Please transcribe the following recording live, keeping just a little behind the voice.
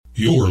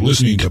You're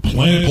listening to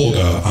Planet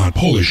Polka on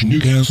Polish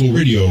Newcastle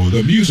Radio.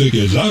 The music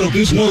is out of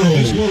this world.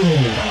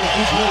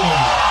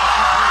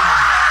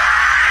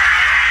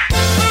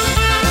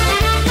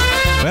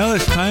 Well,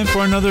 it's time for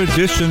another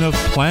edition of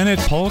Planet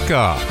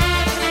Polka.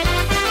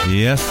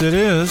 Yes, it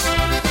is.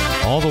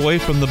 All the way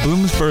from the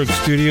Bloomsburg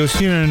studios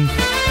here in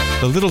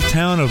the little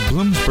town of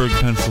Bloomsburg,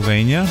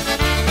 Pennsylvania.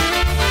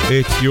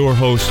 It's your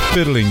host,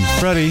 Fiddling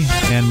Freddie,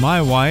 and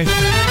my wife,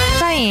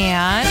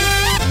 Diane.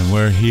 And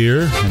we're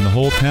here, and the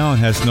whole town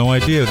has no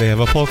idea they have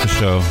a polka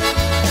show.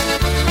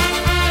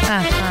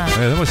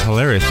 Yeah, that was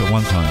hilarious at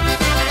one time.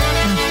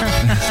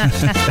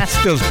 That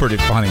still is pretty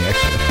funny,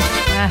 actually.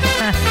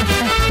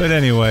 But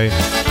anyway,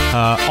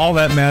 all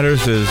that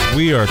matters is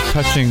we are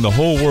touching the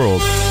whole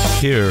world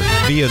here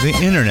via the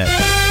internet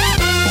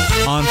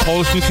on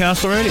Polish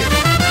Newcastle Radio.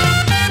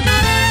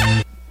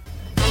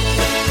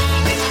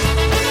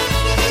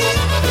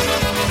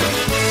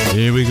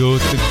 Here we go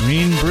with the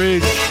Green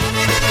Bridge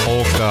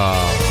Polka.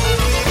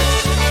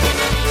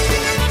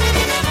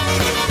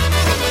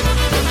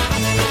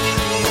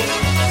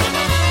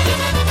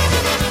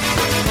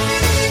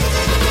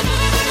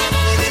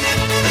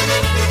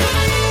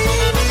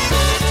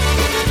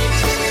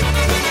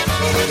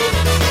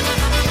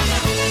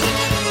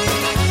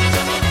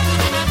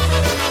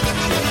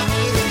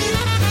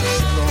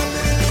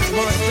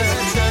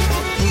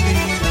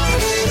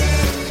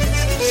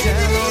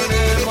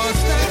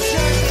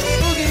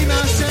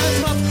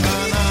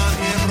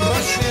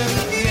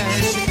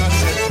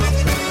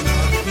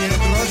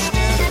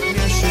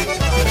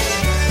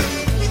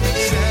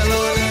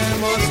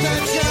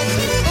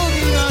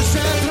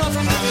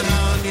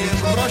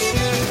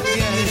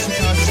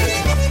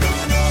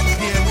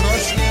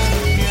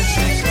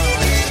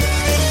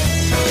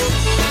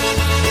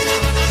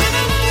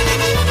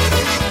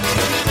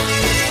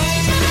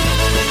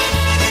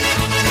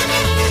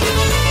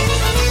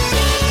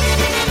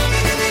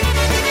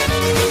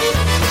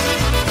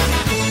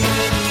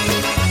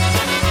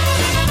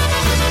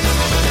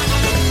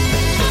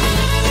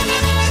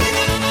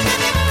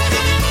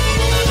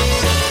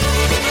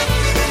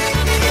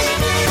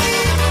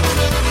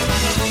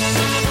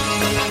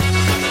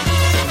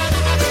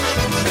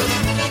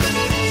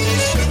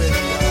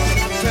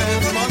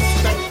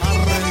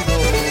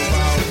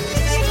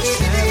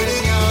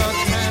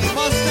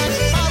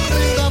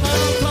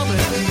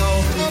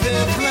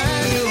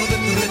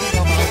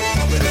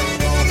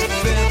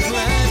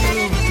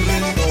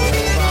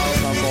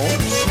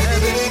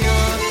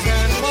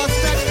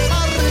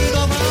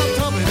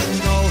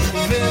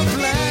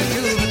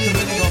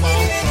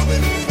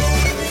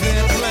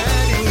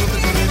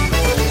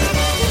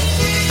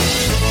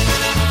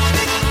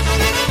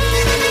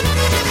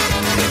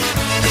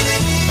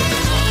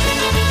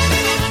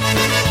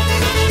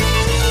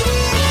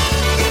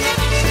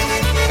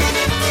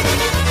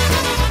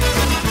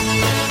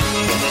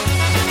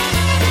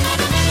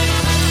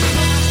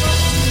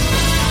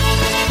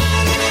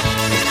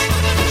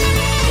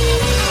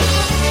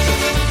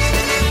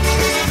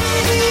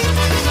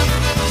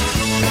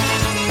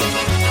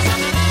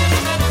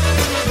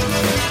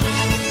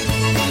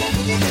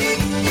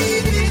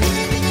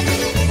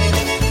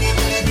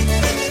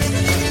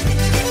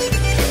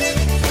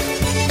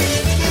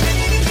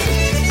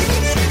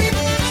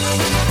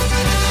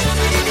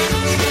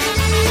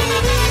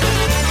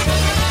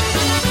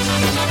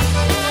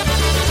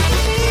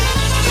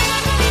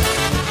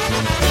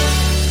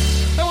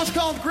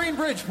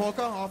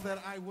 Polka off that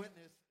Eyewitness.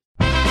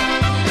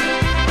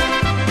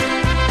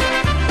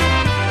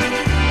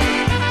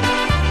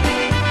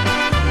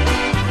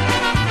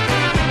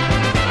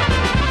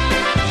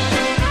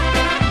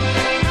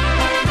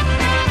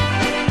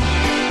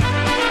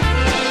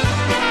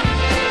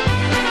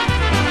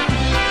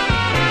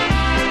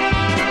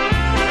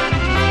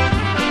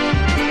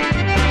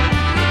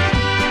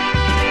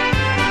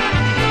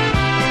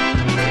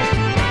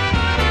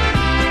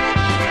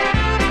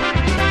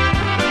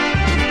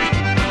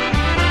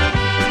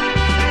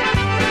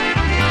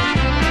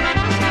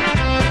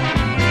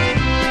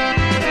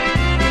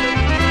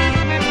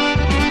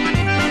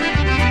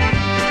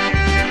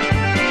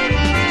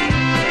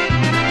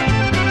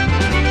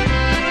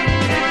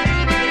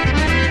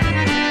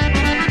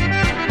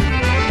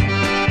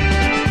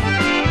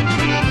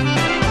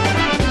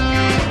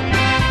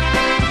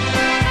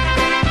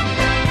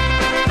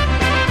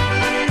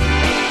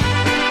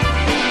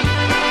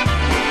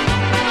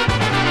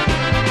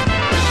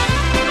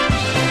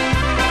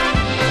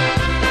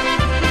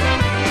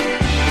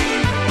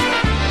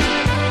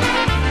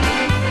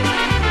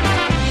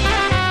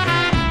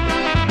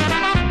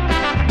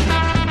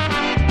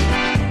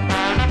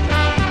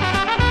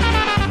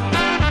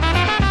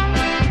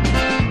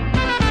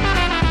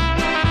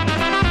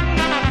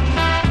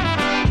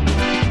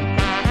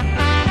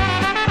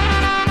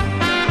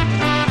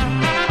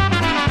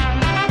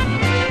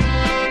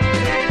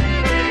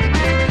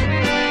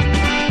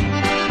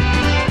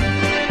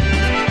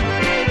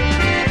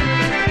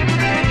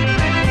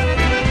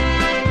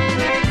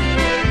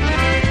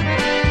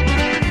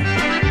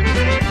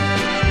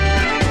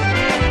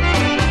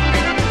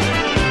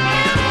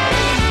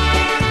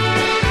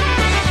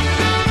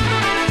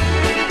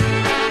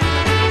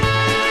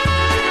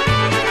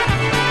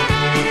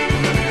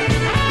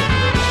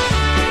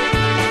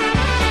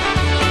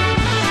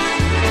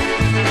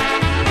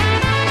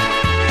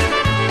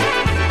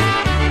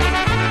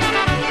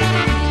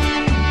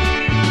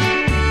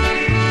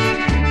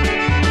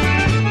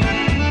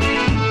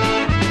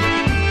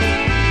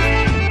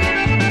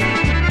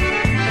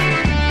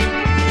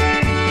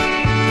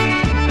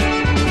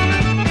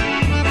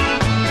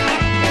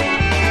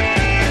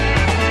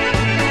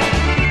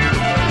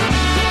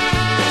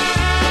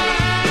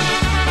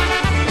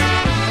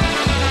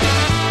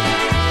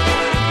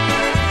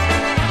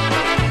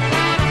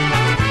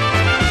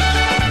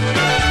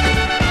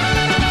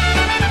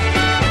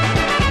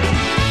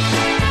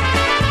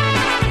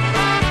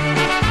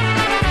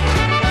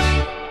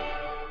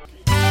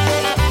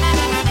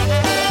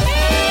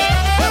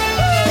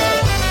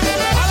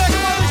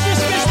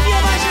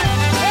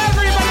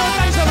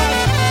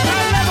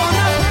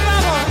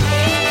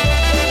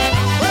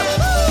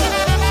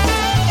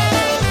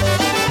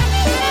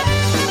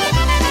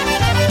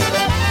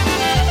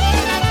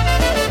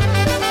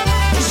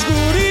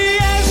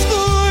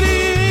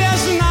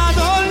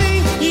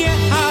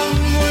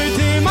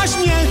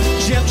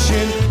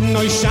 dziewczyn,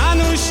 no i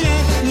szanuj się,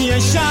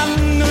 nie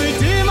szanuj,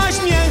 ty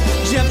masz mnie,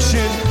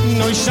 dziewczyn,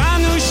 no i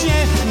szanuj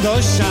się, do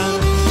szan.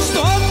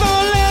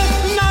 Stodole,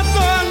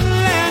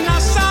 na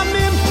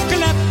samym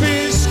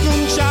klepysku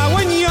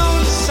chciałem ją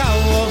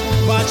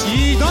całować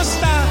i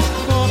dostać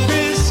po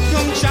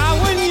pysku,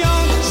 chciałem ją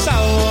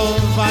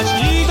całować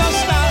i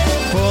dostać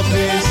po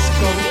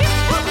pysku.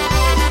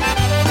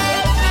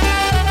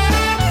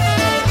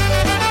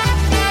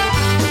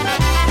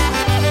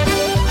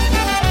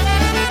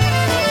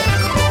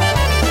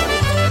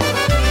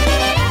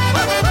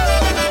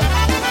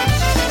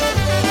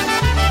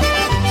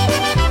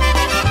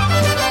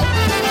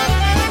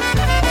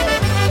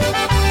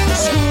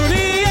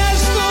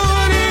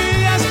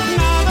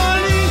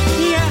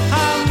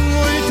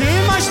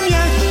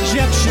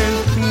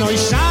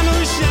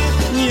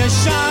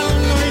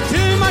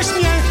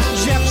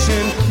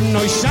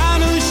 No i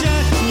szanuj się,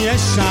 nie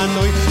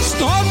szanuj.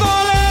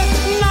 Stodole,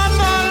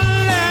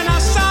 na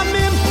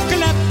samym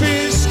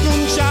klepysku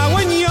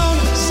chciałem ją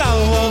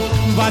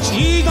całować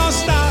i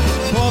dostać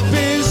po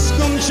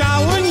pysku,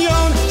 chciałem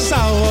ją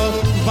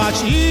całować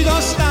i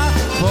dostać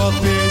po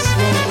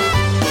pysku.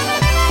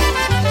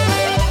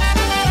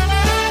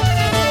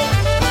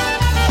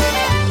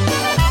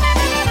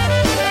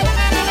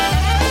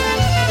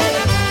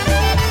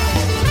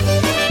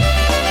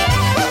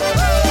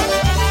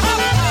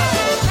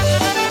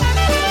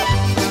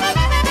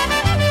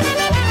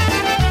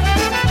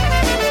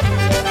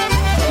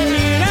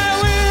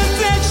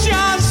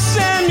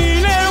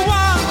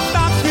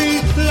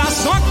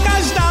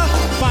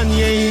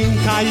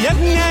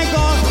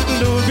 Jednego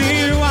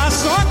lubiła,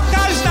 co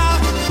każda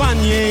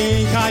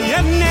panienka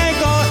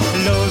jednego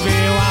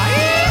lubiła.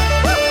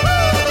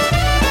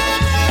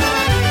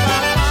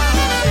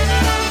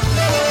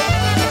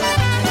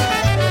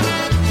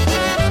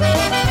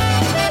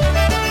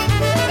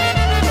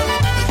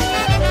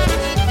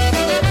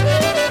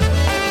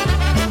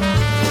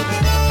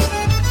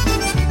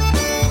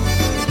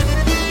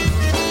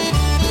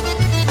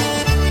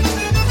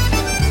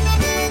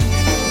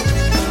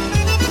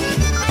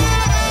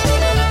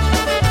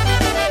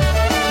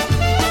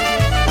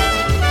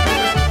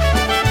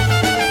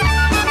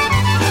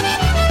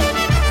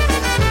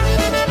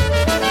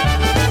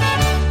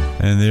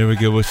 And there we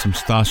go with some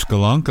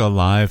Stashkalanka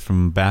live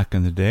from back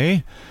in the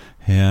day.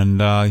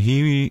 And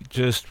he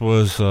just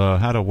was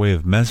had a way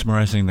of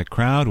mesmerizing the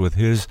crowd with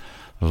his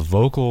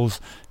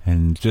vocals,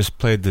 and just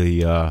played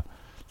the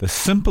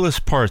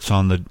simplest parts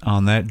on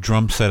that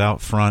drum set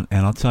out front.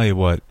 And I'll tell you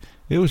what,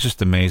 it was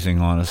just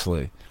amazing,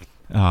 honestly.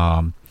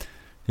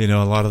 You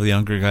know, a lot of the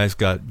younger guys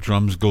got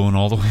drums going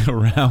all the way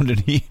around,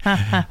 and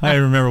I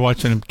remember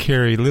watching him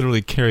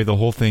literally carry the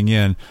whole thing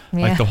in. Yeah.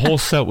 Like the whole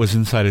set was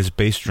inside his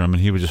bass drum,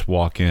 and he would just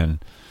walk in,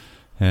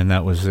 and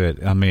that was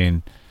it. I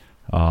mean,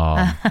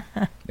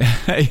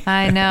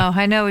 I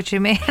know what you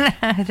mean.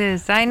 It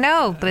is. I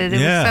know, but it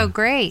was so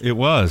great. It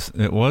was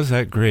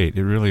that great.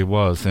 It really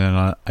was,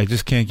 and I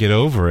just can't get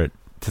over it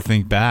to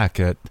think back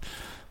at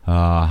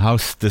how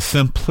the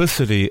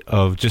simplicity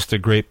of just a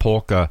great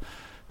polka.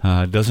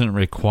 Doesn't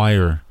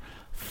require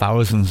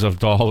thousands of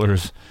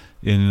dollars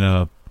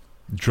in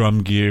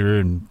drum gear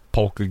and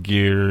polka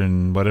gear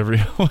and whatever.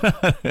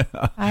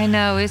 I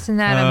know, isn't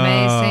that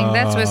amazing?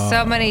 That's with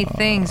so many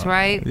things,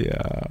 right?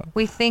 Yeah.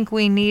 We think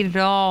we need it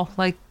all,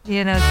 like,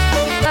 you know,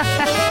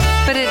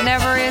 but it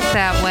never is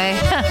that way.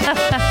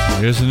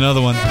 Here's another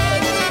one.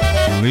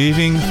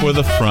 Leaving for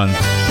the Front.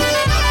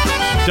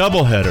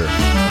 Doubleheader.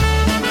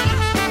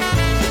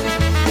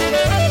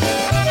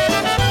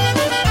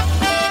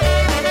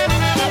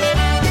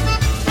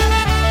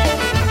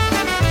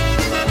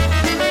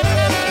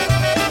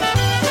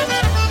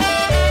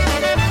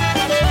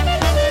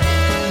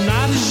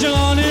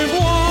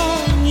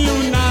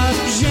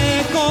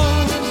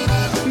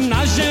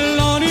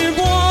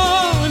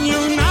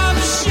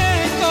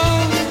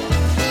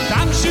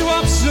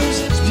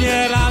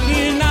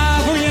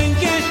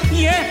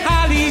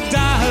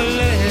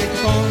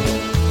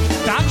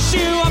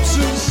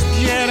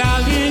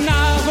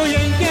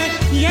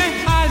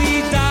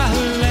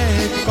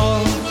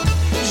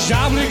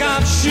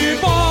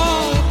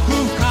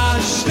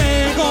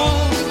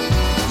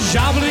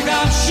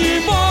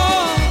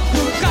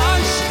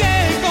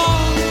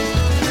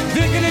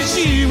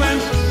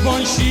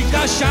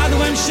 Wąsika,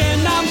 siadłem się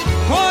na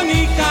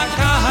konika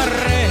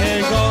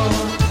karego.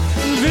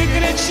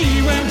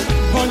 Wykręciłem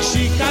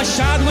wąsika,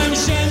 siadłem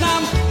się na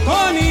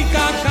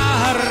konika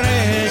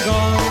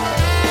karego.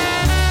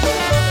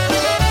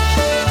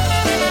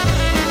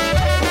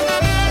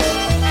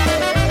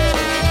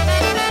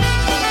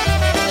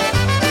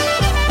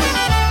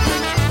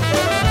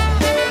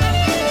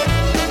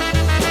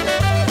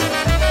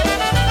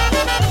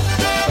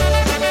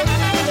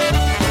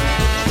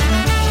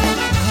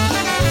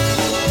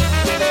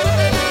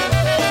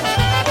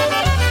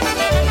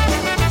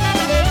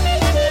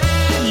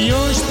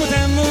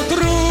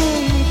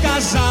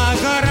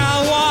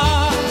 Zagrała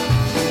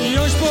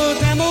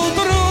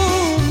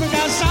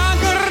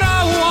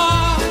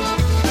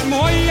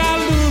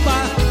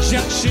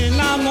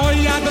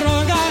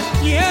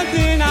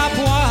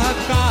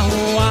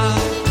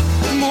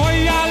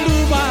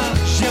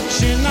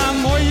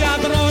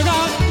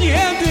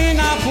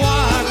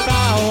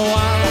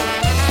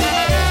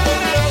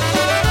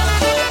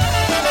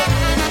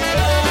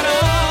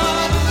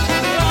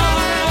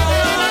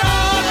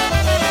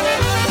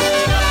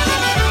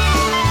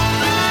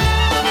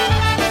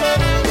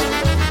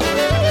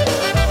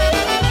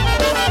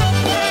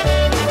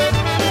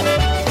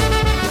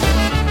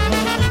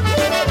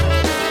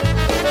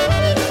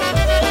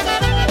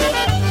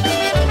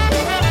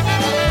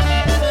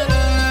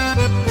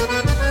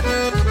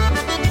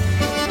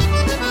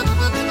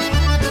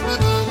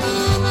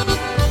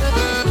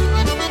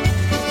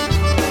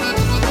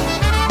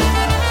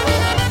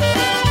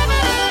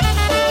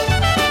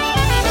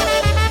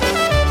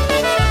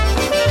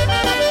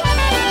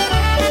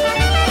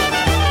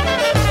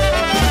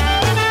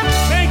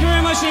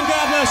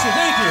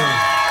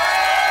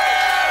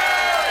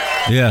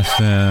Yes,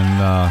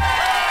 and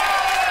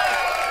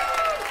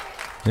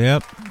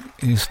yep,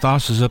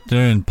 Stosh is up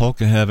there in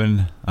polka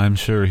heaven. I'm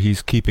sure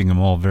he's keeping them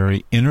all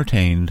very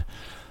entertained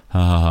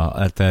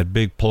at that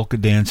big polka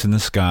dance in the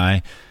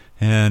sky,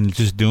 and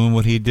just doing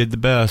what he did the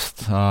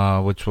best,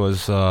 which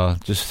was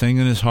just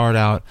singing his heart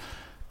out,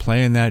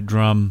 playing that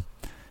drum.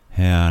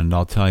 And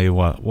I'll tell you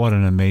what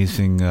an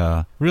amazing,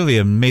 really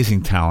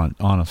amazing talent,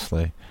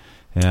 honestly.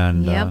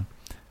 And Yep.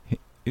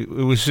 it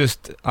was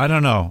just, I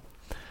don't know,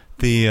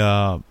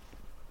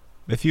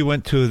 if you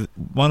went to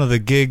one of the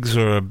gigs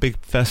or a big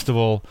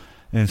festival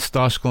and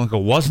Stosh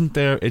Glinka wasn't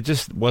there, it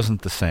just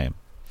wasn't the same.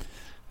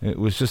 It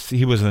was just,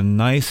 he was a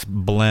nice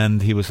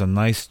blend, he was a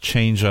nice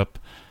change-up,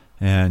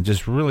 and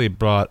just really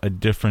brought a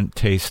different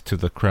taste to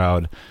the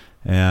crowd.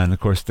 And, of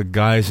course, the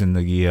guys in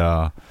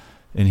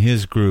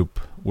his group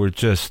were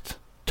just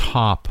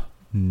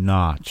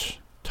top-notch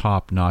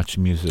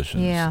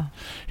musicians. Yeah.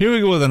 Here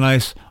we go with a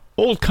nice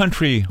old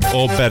country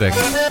oberek.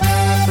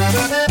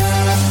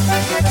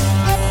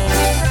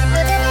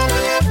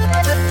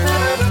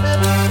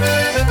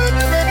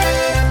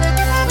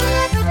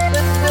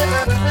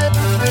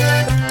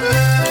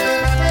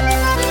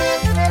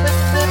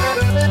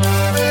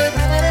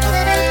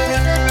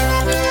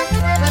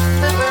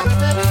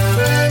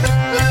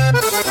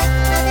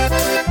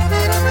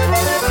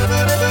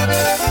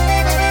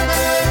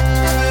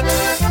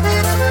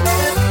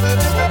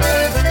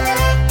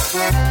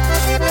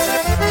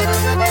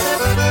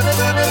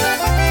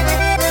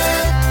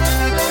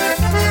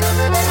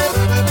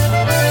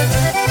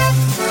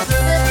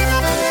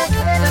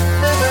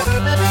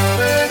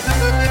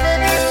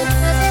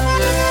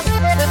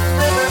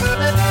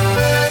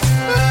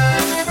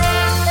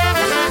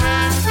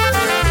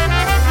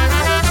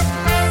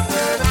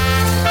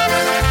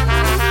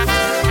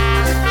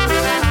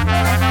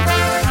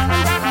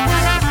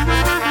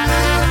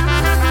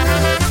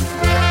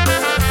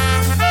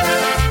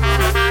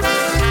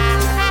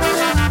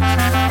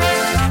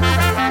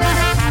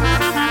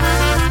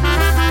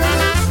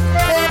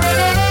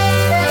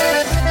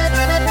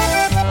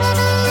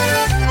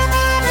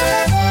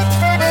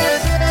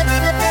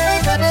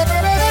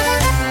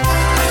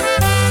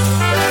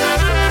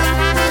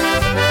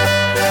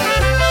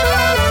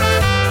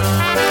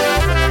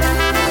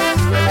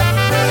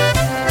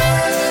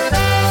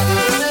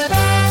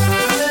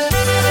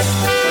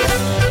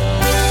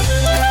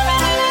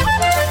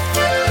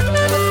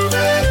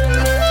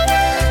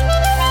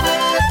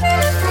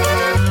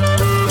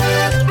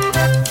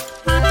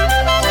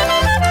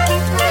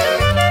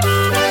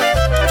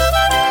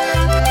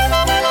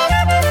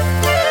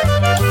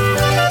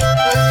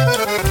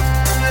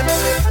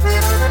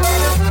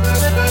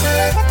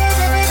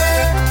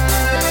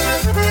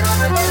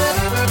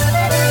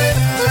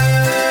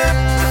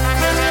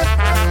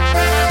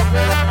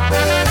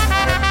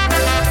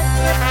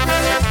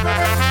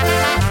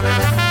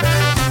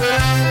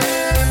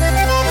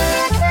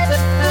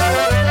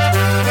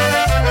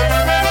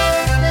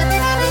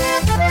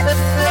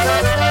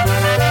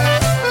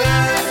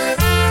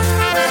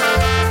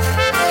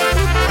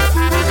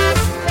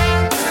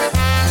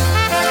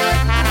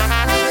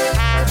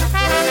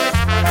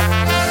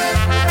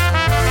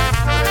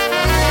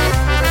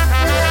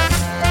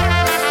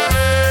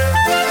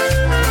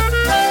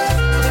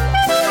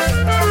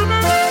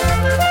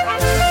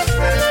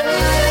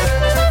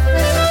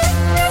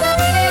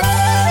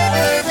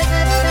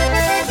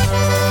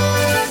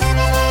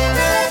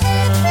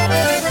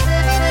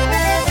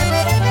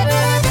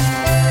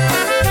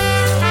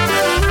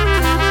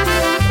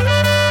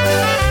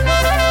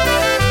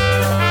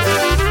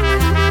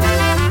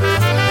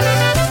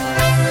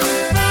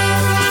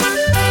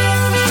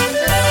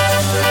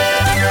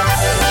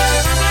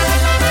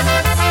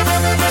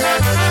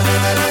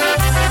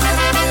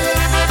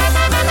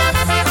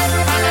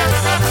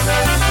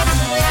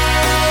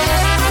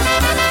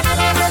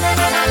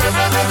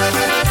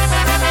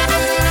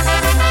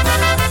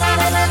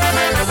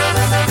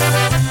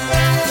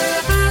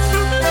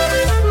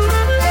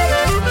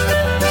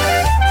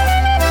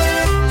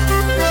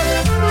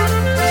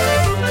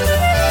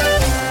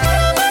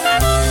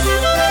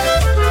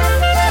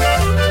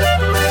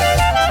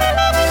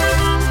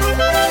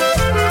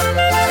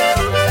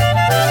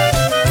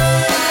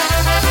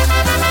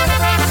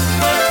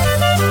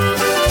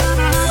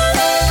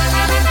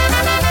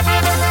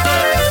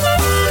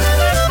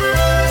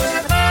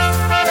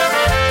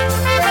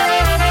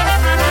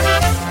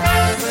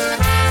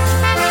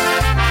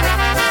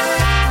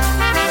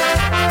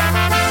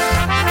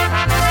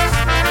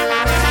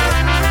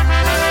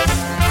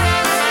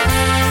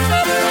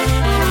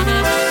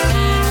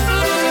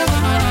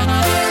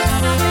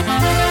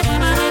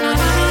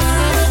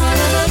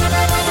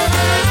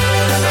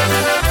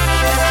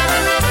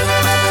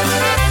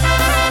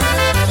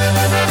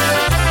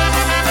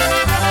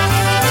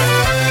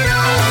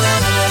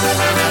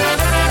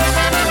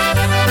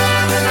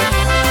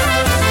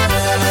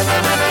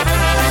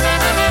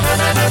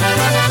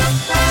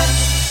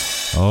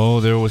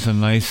 was a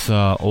nice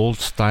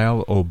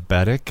old-style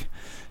oberek,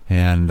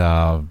 and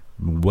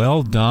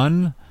well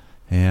done.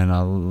 And,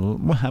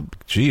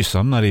 geez,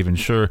 I'm not even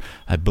sure.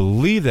 I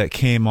believe that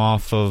came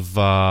off of,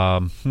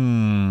 was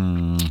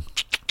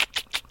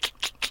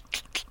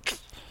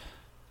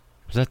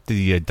that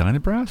the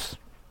Dynabrass?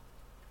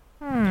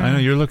 I know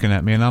you're looking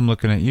at me, and I'm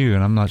looking at you,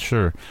 and I'm not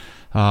sure.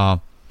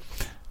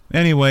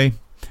 Anyway,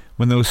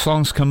 when those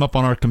songs come up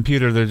on our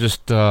computer, they're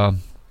just, and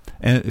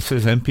it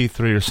says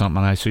MP3 or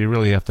something, so you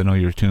really have to know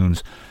your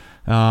tunes.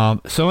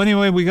 So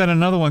anyway, we got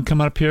another one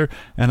coming up here,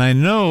 and I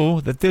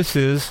know that this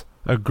is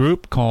a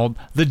group called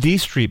the D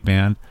Street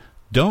Band.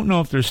 Don't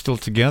know if they're still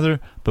together,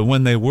 but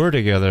when they were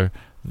together,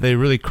 they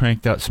really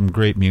cranked out some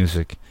great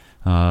music.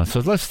 So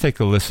let's take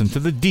a listen to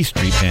the D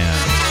Street Band.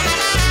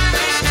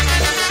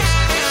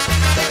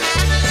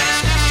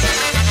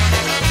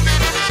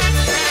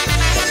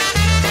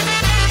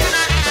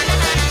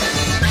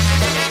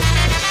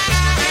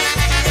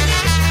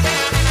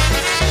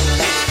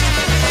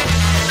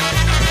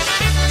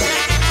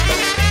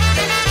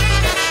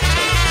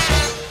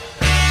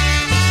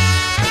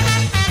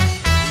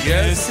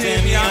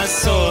 Jestem ja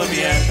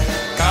sobie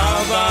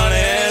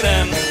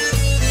kawalerem,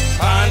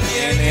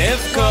 panienę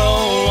w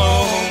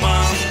koło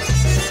mam.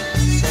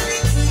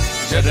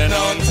 Jeden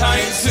on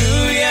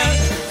tańcuje,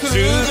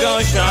 drugą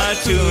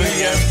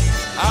szatuje,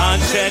 a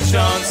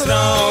trzecią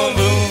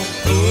znowu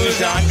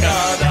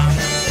buziaka da.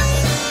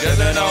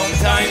 Jeden on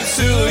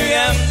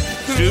tańcuje,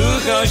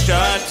 drugą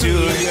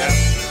szatuje,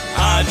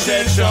 a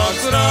trzecią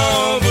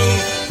znowu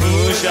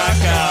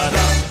buziaka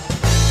da.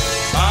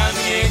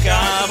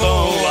 Panienka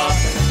woła,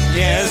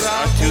 nie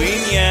zatuj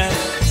mnie,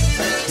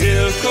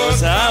 tylko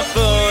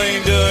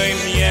zapojuj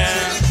mnie.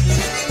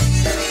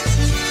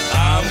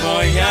 A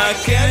moja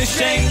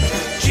kieszeń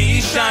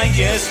dzisiaj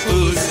jest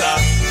pusta,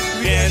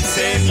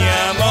 więcej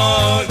nie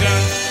mogę,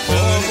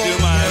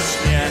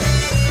 podumasz mnie.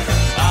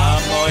 A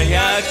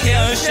moja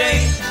kieszeń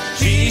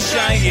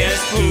dzisiaj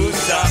jest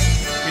pusta,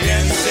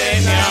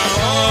 więcej nie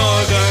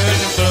mogę,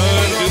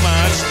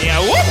 podumasz mnie.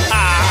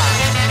 Uha!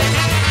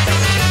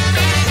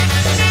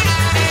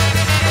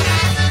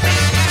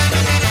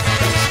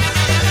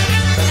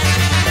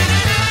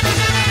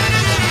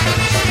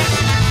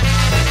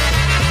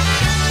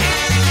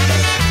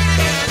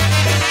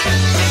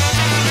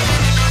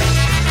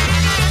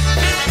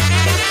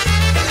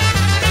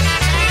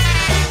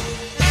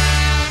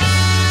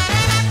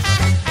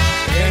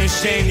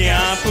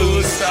 Kieszenia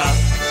pusta,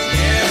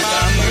 nie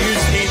mam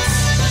już nic,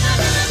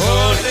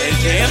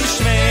 podejdziem,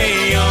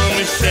 śmieją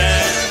się.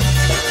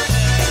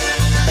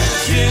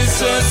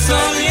 Wszystko co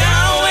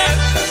miałem,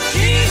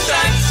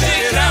 dzisiaj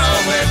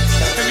przegrałem,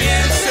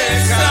 więcej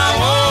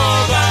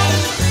żałował,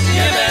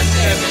 nie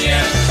będę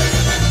mnie.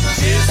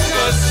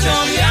 Wszystko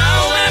co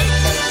miałem,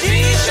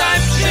 dzisiaj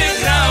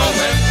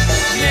przegrałem,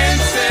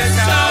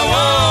 więcej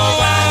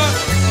żałował,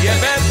 nie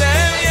będę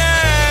mnie.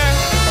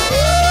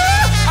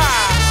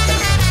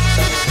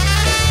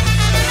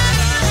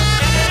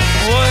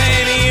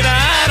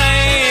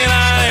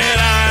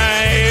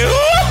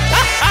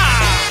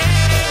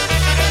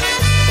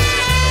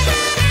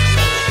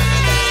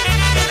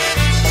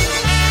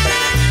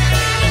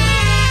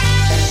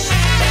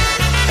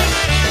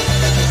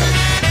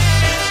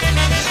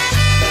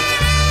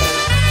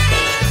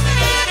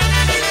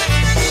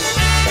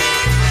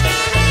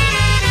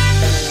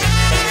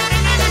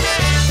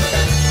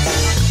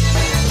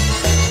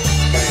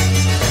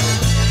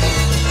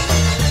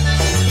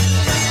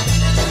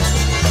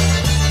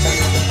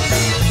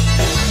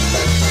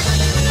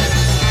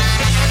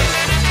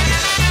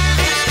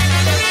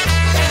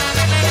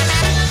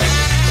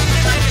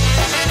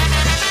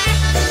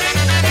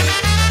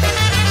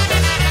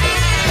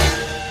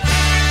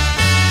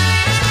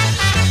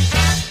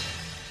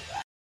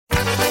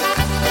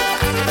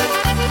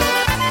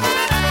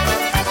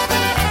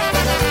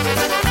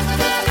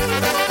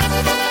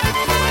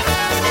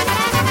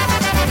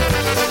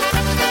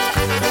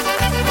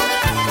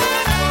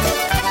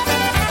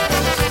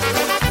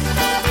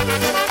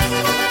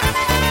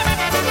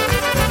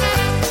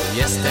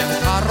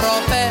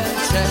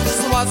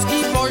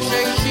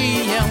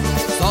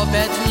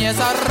 nie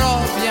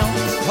zarobię,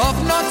 bo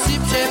w nocy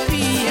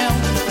przepiję,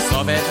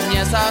 nawet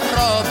nie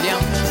zarobię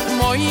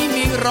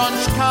moimi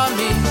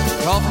rączkami,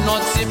 bo w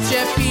nocy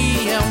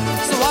przepiję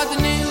z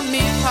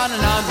ładnymi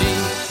panami.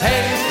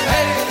 Hej,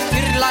 hej,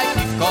 tirlaj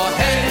piwko,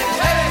 hej,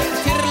 hej,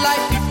 tirlaj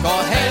piwko,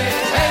 hej,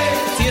 hej,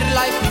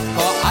 tirlaj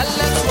piwko,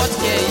 ale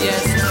słodkie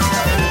jest.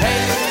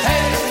 Hej,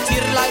 hej,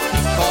 tirlaj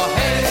piwko,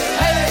 hej,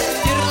 hej,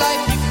 tirlaj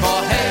piwko,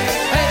 hej,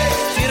 hej,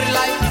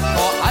 tirlaj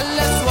piwko,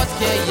 ale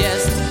słodkie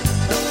jest.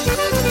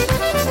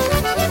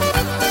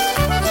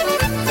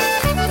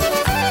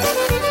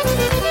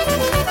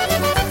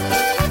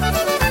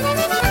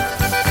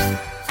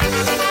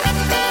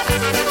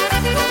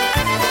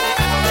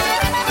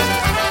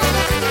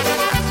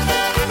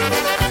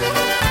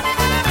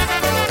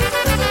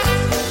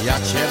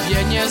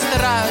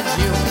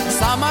 Zdradził,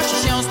 samaś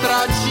się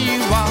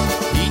zdradziła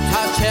i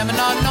ta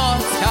ciemna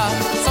nocka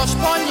coś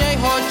po niej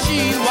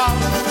chodziła.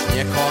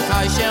 Nie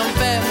kochaj się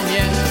we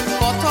mnie,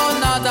 bo to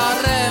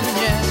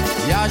nadaremnie.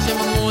 Jaźm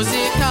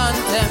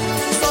muzykantem,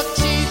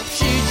 co ci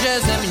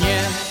przyjdzie ze mnie.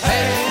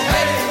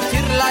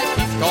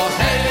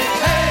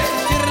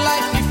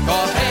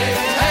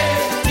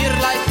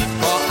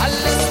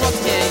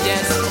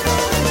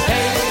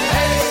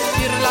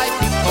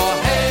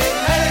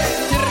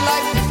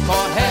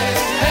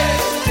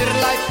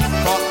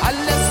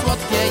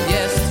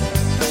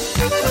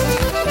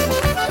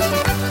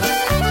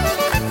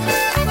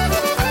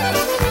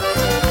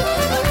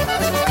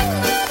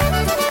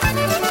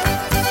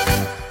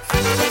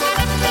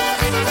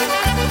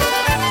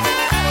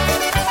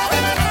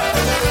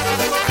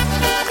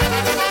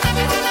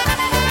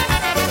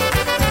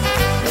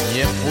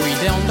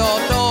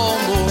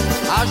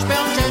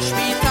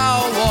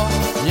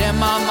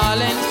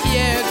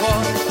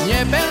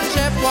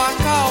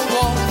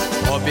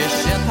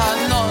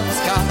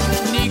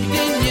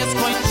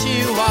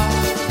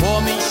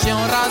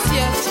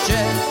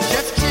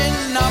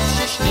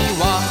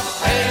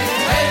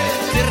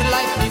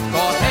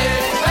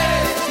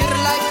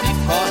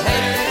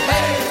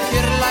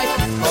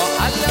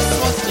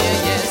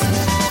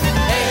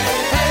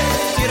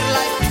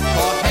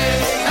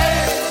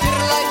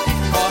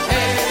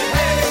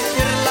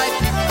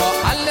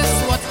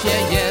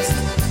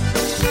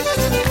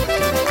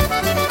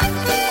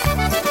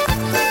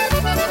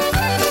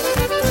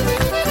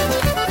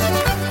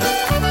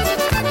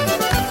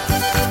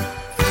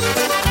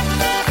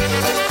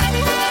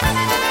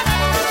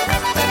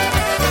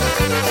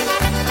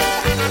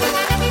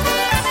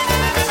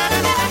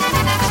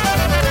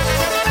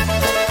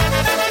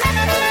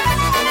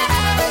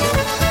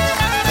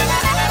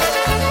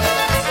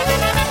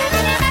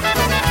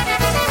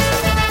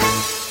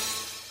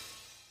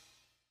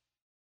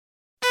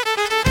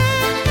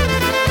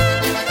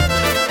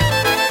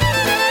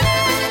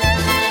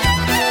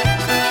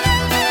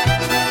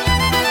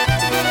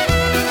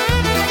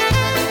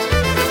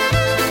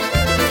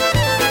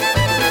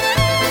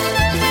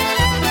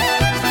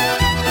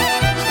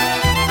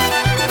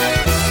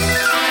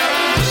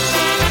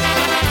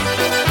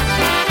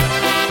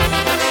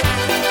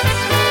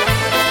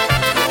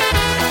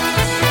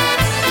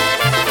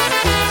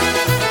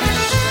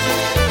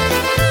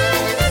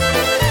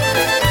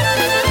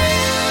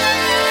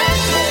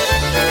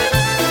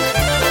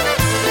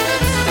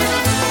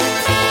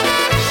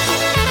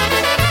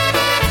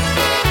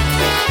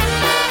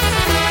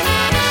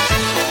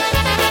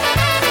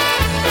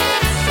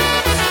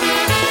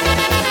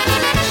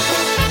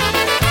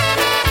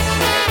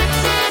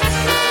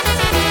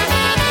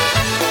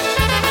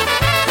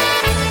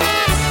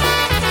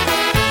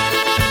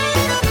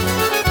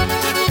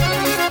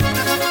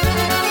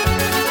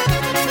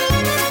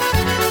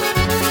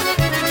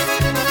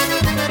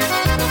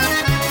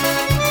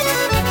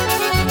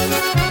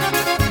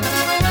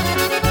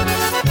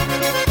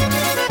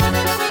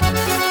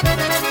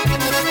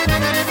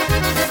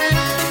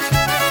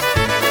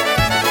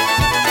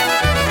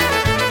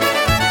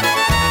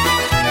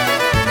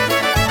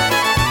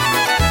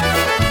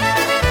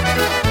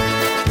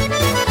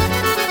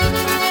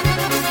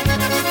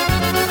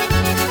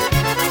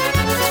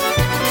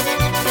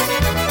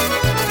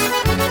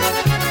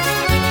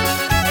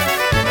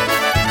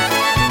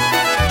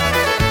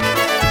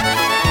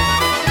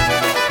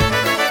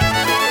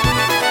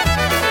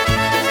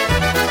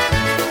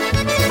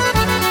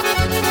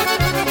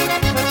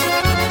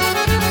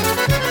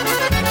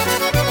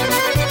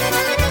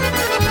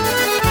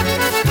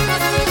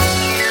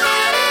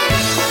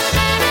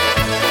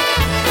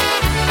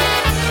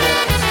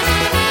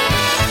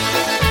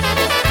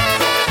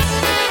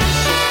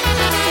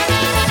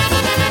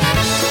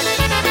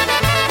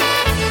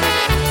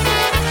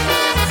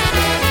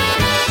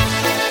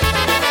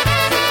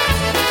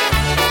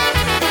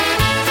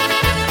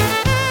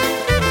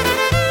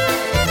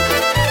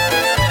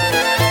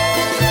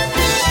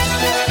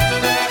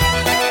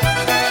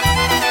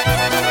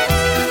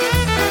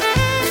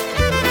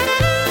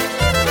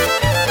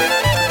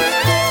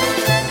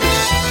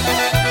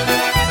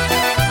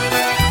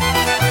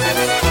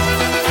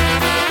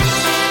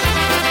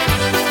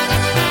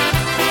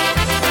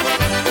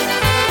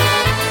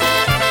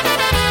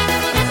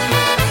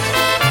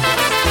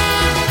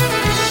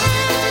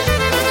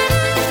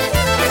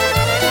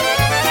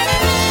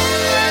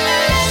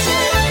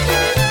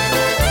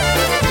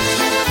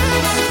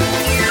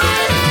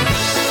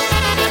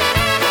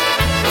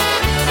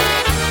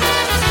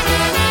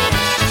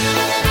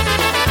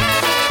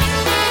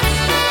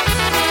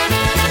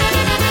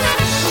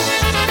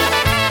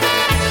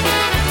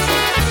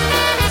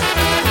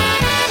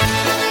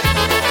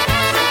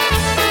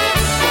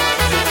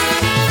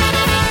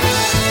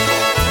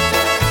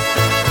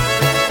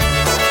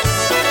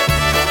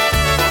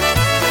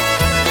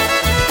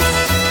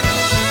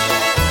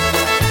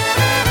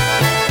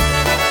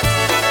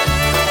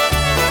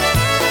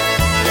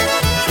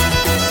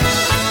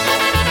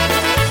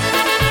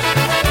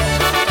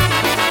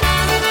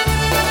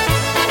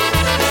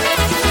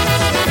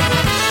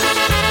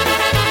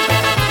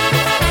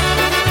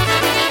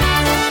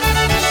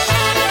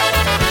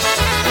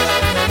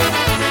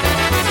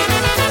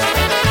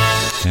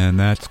 and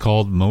that's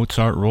called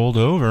Mozart Rolled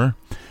Over.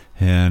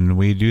 And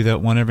we do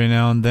that one every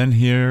now and then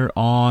here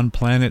on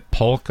Planet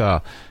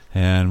Polka.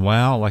 And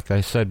wow, like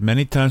I said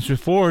many times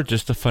before,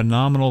 just a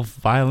phenomenal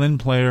violin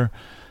player,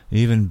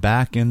 even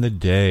back in the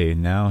day.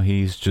 Now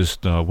he's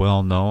just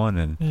well known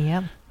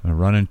and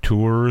running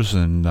tours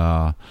and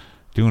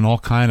doing all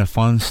kind of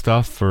fun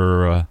stuff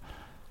for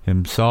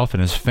himself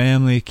and his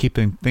family,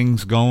 keeping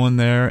things going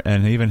there,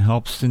 and even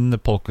helps in the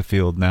polka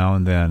field now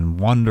and then.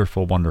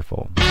 Wonderful,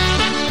 wonderful.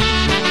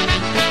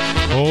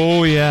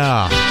 Oh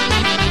yeah,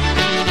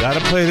 gotta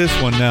play this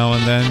one now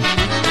and then.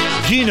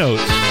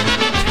 G-Notes,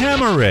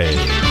 Tamaray.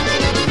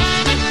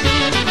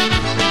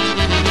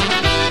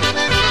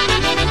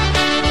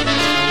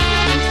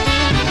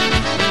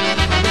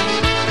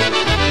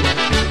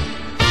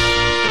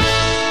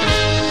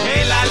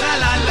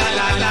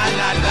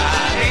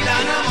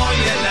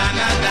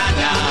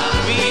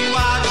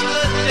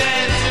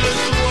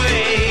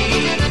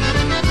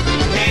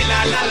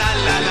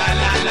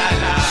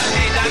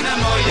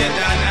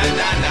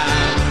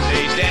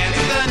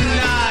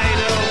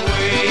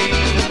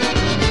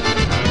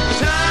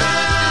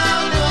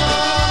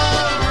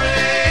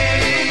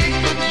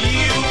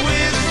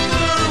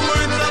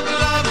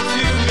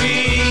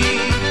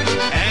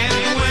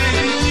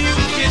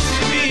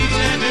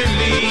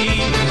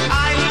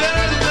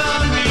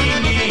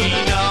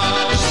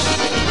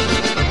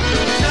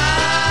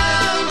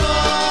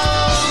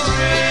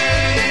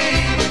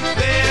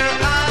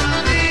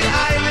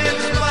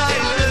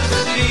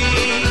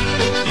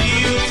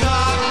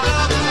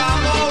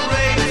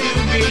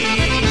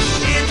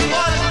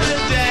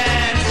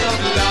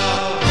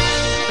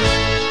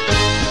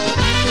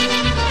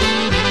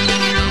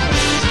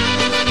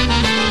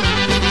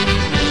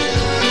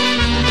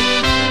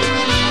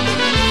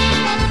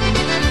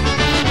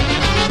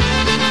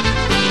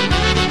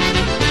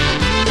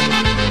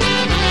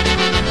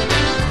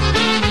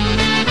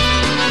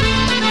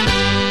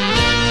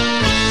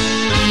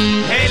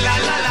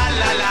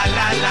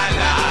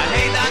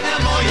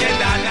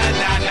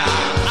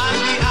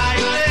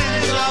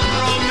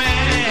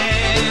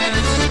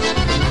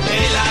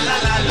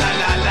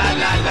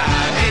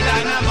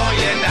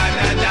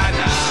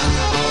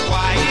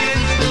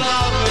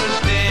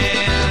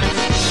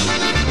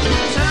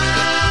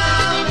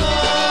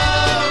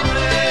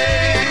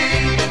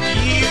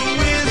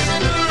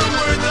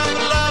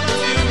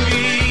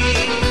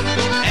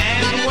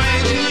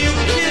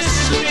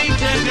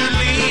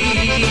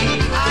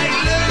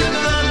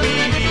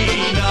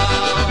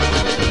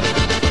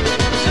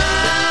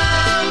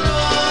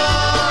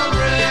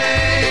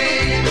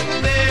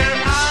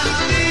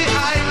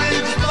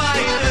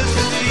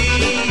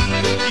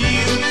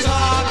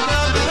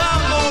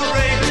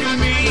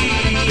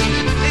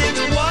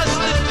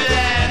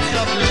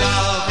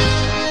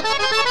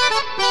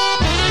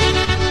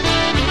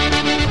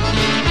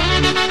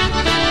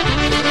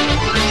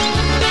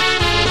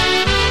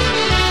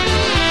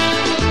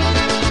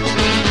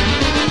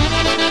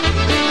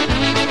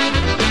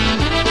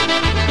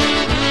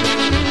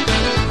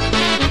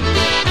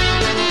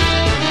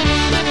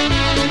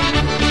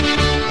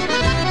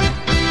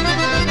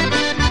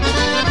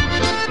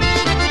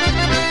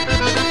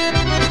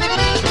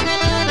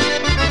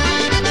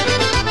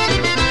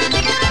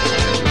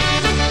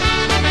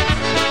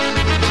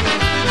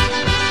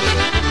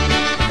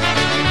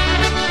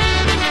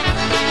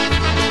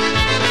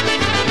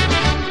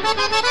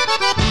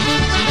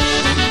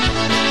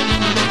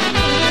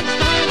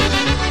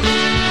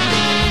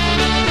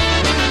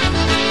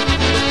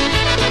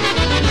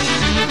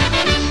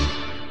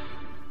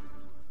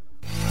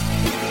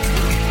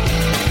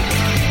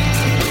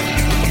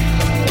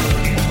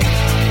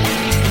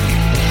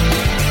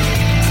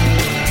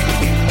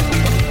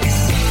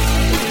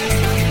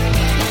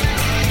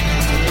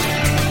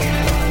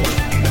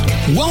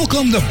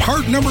 Welcome to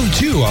part number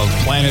 2 of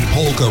Planet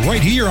Polka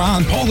right here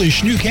on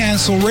Polish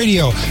Newcastle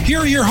Radio. Here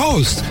are your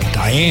hosts,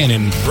 Diane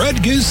and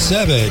Fred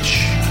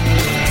Gusevich.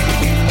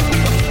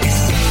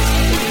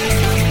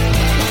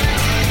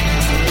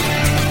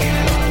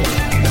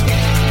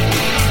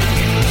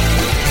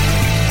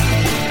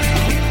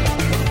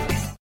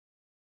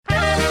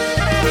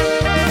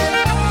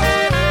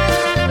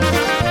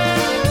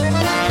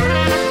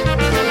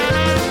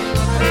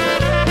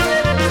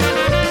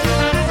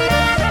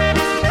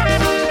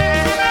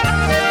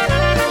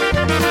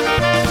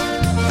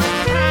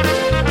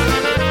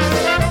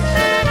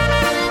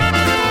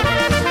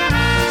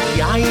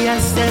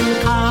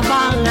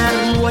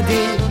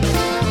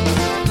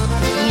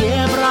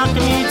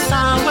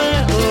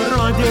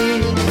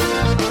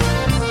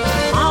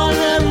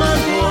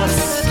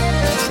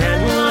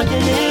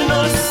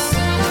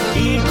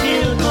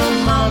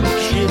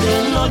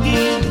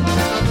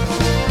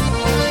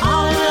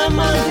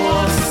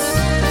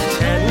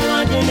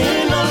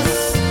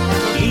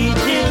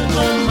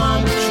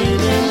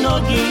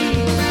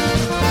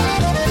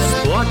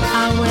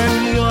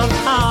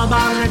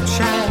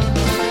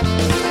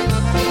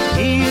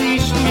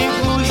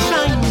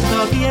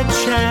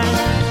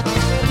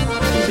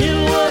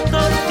 Było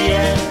to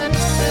wie,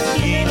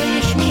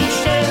 mieliśmy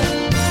się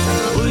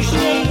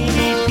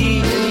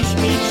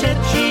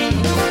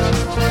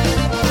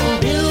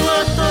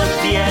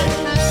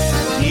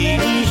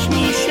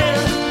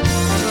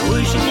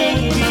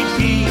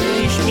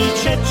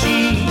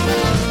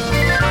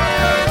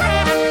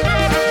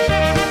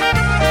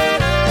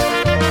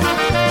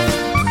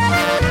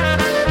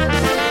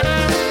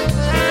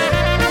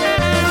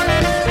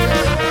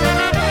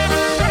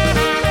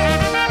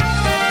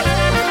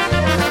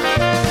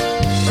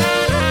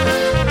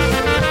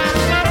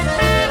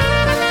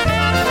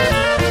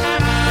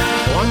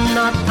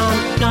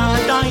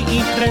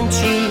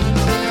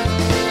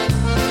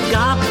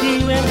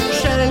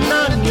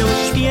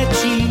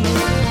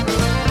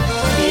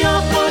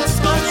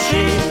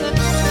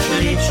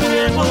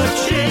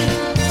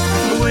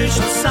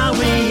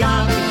cały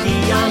jak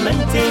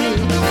diamenty.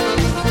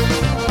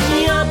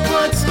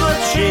 Jabłocko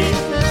oczy,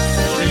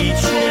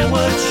 ślicznie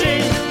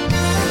oczy,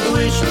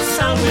 błyszcz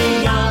cały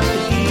jak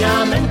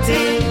diamenty.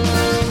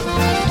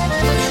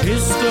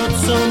 Wszystko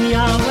co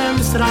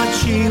miałem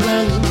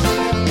straciłem,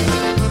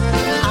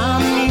 a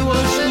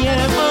miłość nie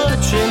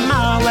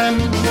otrzymałem.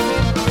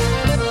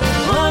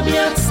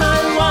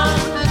 Obiecała,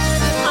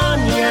 a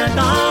nie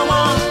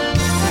dała,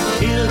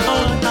 tylko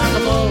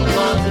tak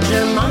woła,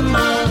 że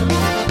mama.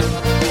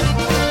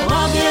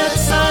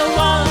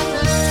 Obiecała,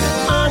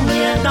 a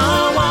nie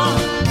dała,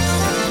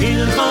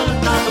 tylko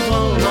tak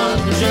woła,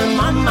 że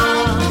mama.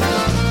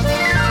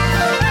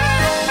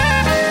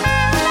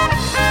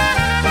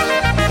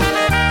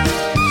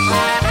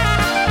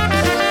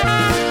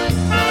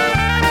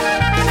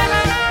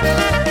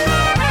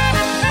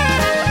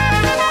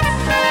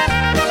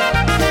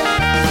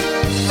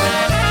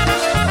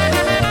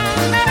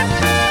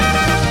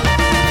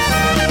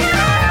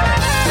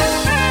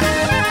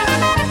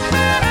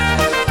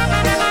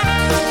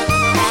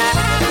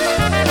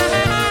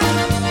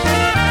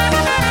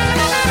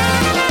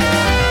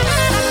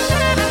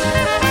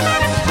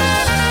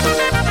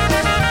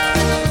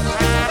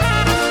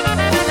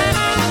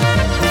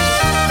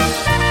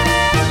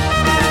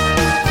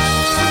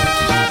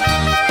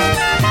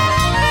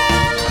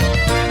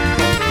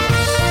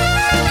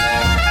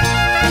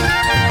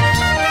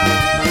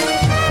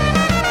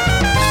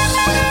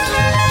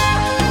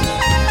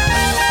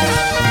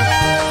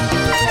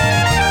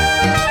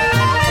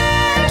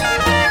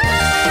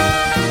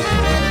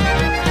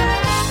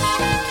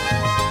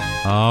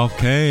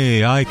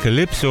 Okay, I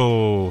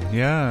Calypso.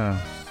 Yeah.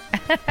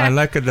 I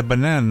like the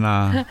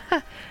banana.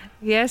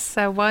 Yes,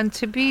 I want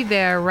to be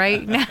there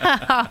right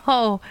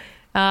now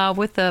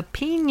with a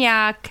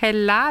pina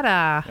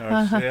colada.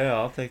 Yeah,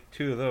 I'll take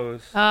 2 of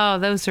those. Oh,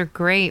 those are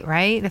great,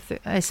 right?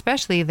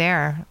 Especially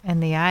there in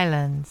the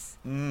islands.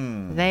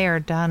 They are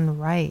done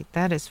right.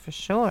 That is for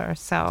sure.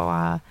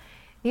 So,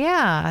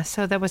 yeah,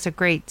 so that was a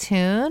great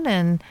tune.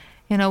 And,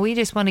 you know, we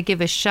just want to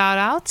give a shout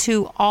out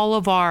to all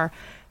of our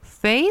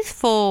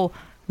faithful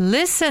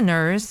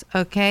listeners,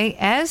 okay,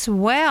 as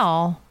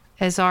well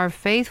as our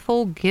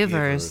faithful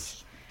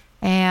givers.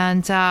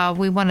 And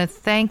we want to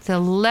thank the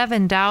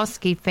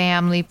Lewandowski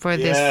family for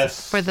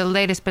this, for the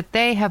latest, but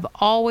they have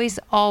always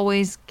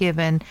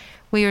given.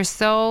 We are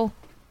so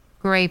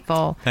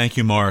grateful. Thank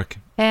you, Mark.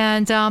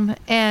 And you know,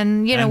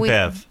 and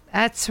Bev.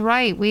 That's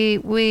right.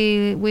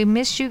 We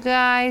miss you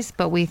guys,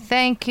 but we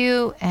thank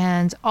you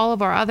and all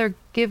of our other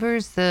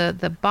givers,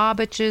 the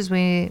Bobbiches.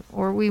 We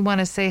want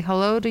to say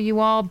hello to you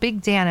all.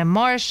 Big Dan and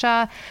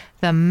Marcia,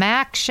 the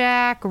Mac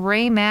Shack,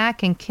 Ray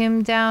Mac and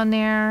Kim down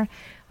there.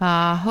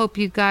 Hope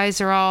you guys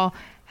are all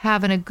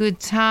having a good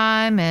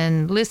time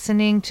and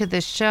listening to the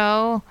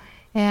show.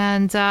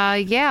 And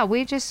yeah,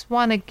 we just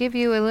want to give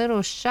you a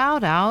little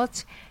shout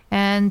out.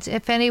 And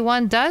if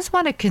anyone does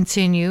want to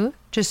continue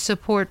to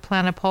support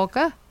Planet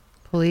Polka,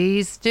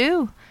 please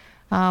do.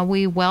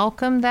 We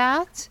welcome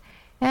that.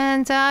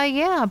 And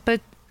yeah,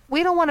 but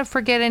we don't want to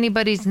forget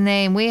anybody's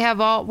name. We have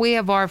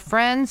our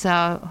friends,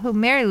 who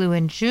Mary Lou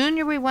and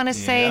Junior. We want to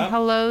say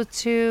hello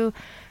to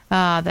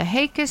the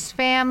Hakis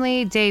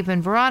family, Dave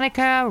and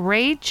Veronica,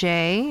 Ray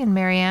J, and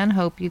Marianne.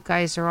 Hope you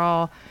guys are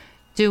all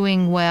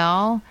doing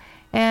well.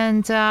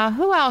 And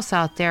who else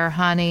out there,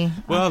 honey?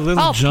 Well,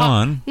 Little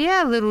John.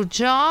 Yeah, Little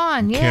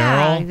John. Yeah,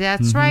 Carol.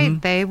 That's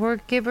right. They were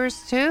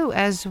givers too,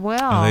 as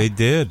well. Oh, they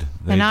did.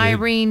 And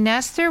Irene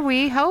Nestor,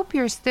 we hope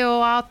you're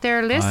still out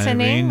there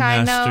listening.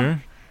 Irene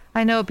Nestor.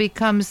 I know it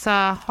becomes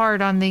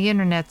hard on the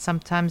internet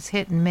sometimes,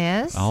 hit and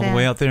miss. All the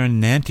way out there in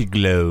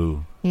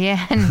Nantiglow.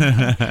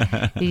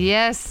 Yeah.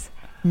 Yes,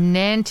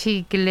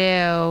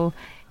 Nantiglow.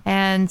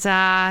 And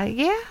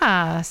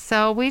yeah,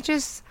 so we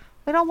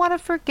don't want to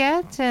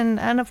forget,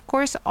 and of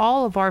course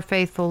all of our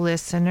faithful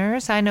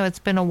listeners. I know it's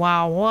been a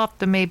while. We'll have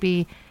to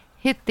maybe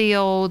hit the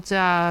old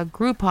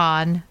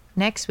Groupon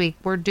next week.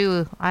 We're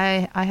due.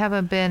 I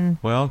haven't been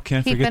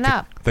can't keeping forget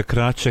up. The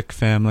Krachik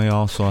family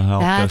also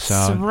helped us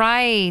out. That's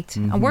right.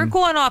 Mm-hmm. We're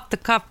going off the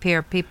cuff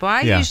here, people.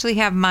 I usually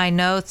have my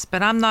notes,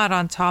 but I'm not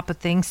on top of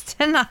things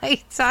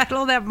tonight. I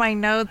don't have my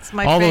notes.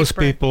 All those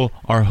people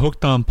are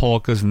hooked on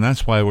polkas, and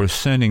that's why we're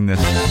sending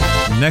this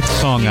next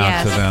song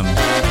out to them.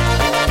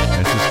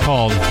 This is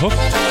called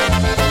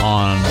Hooked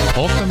on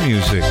Polka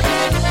Music,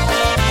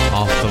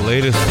 off the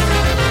latest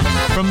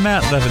from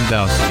Matt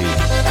Lewandowski.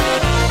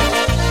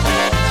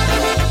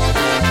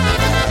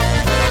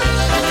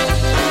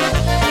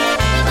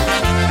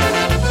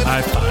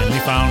 I finally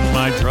found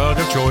my drug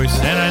of choice,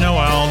 and I know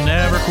I'll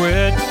never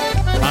quit.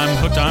 I'm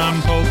hooked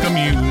on polka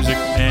music,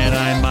 and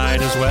I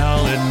might as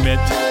well admit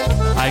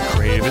I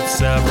crave it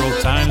several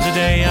times a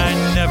day. I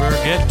never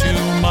get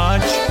too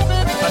much.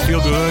 I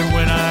feel good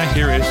when I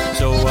hear it,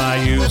 so I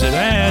use it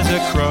as a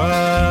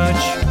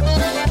crutch.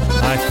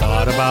 I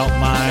thought about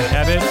my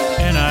habit,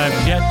 and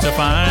I've yet to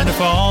find a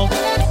fault.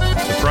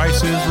 The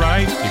price is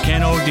right, you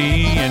can't OD,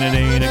 and it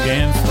ain't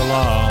against the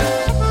law.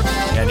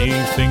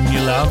 Anything you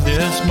love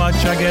this much,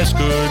 I guess,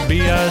 could be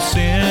a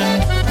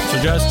sin. So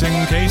just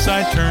in case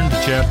I turn to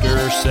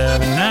chapter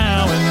 7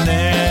 now and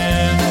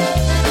then.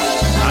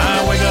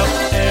 I wake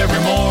up every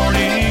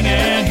morning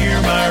and hear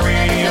my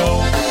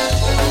radio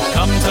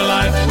come to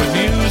life with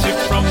music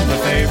from the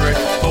favorite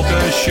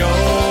polka show.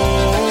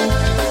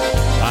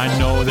 I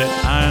know that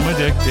I'm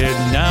addicted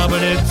now,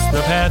 but it's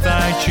the path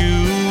I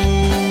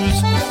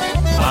choose.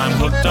 I'm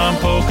hooked on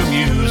polka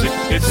music,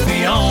 it's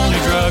the only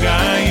drug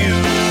I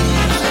use.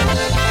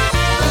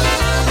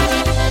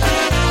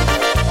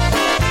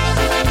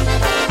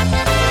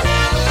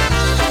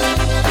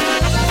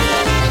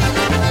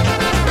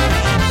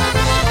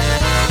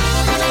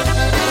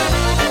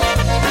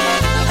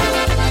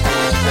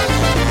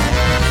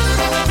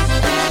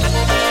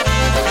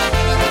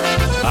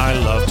 I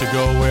love to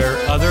go where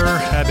other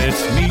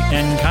habits meet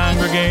and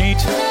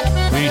congregate.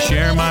 We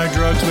share my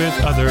drugs with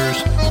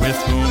others with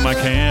whom I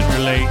can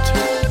relate.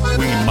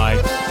 We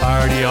might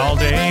party all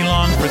day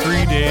long for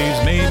 3 days,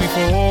 maybe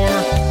 4.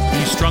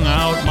 Be strung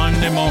out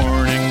Monday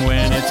morning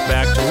when it's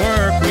back to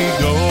work we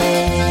go.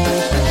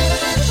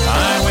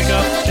 I wake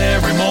up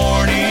every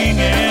morning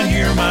and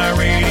hear my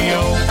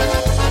radio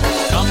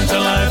come to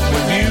life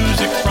with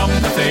music from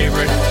the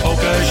favorite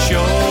polka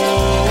show.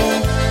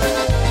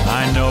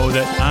 I know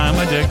that I'm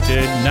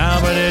addicted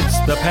now, but it's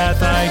the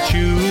path I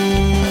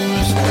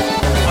choose.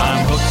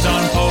 I'm hooked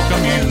on polka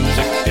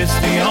music, it's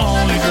the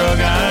only drug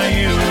I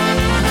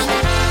use.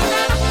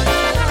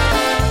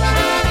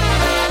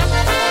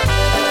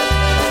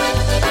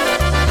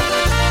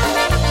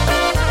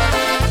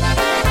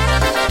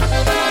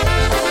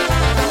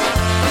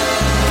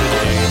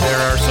 Today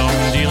there are some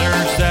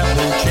dealers that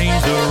will change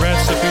the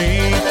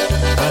recipe,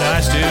 but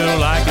I still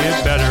like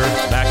it better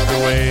back the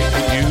way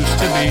it used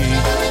to be.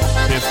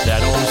 If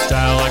that old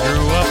style I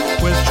grew up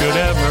with should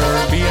ever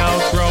be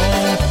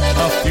outgrown,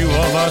 a few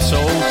of us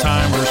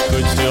old-timers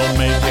could still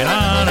make it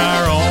on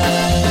our own.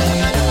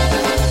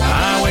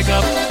 I wake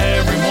up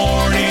every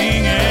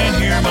morning and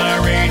hear my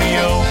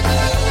radio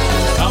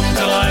come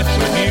to life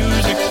with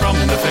music from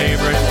the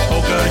favorite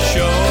polka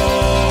show.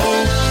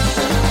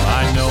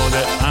 I know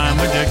that I'm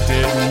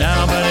addicted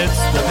now, but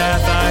it's the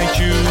path I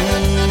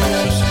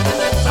choose.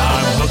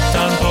 I'm hooked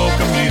on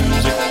polka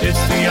music,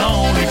 it's the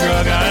only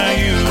drug I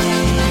use.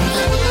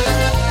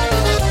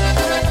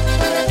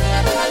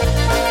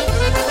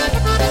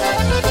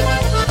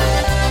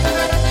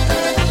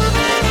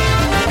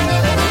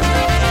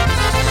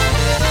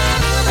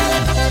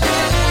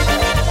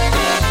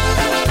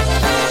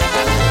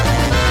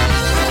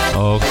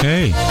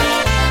 Okay,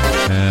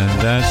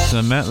 and that's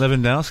Matt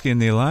Lewandowski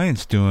and the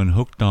Alliance doing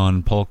Hooked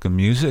on Polka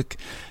Music,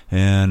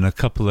 and a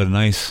couple of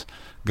nice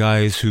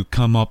guys who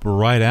come up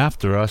right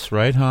after us,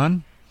 right,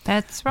 hon?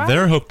 That's right.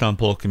 They're hooked on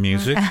polka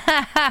music.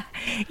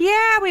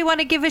 Yeah, we want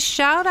to give a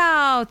shout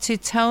out to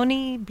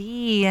Tony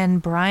B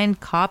and Brian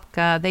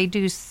Kopka. They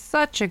do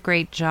such a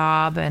great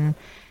job, and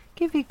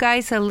give you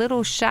guys a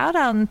little shout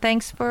out, and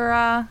thanks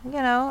for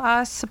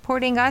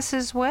supporting us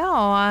as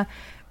well.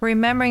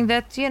 Remembering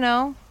that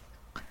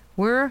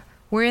we're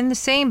in the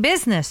same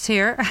business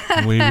here.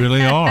 We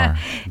really are.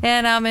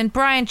 And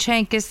Brian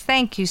Chankis,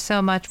 thank you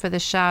so much for the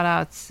shout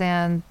outs.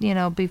 And,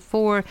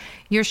 before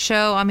your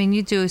show,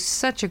 you do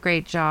such a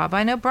great job.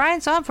 I know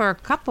Brian's on for a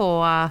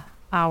couple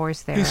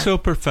hours there. He's so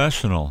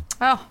professional.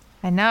 Oh,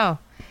 I know.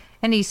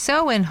 And he's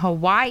so in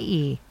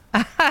Hawaii.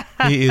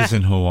 He is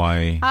in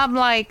Hawaii. I'm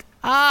like,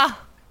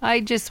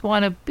 I just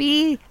want to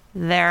be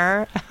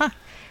there.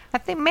 I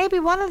think maybe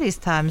one of these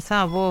times,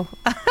 we'll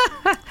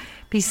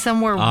be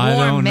somewhere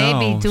warm,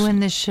 maybe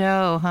doing the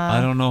show, huh? I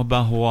don't know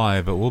about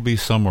Hawaii, but we'll be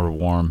somewhere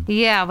warm.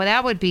 Yeah, well,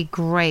 that would be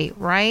great,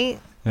 right?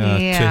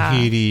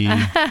 Tahiti,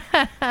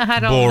 I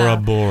don't Bora know.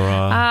 Bora.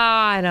 Oh,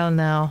 I don't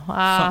know.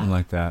 Something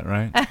like that,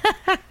 right?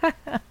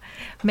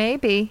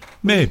 Maybe.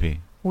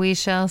 We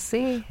shall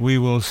see. We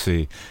will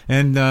see.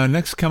 And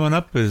next coming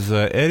up is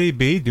Eddie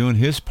B doing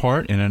his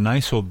part in a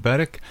nice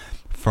oberek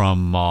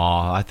from,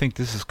 I think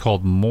this is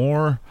called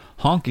More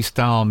Honky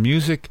Style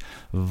Music,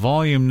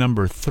 volume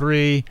number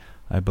 3,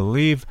 I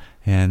believe.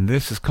 And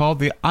this is called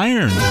The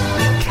Iron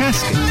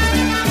Casket.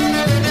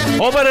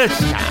 Oberek!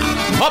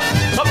 Up,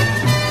 up!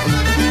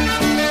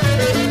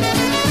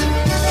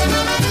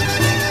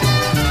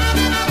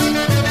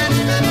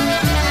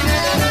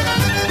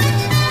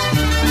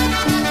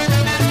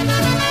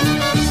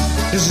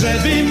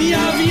 Żebym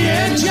ja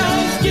wiedział,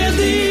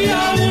 kiedy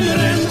ja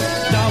umrę,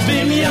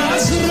 dałbym ja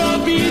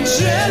zrobić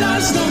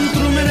żelazną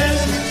trumnę.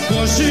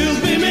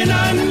 Położyłbym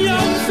na nią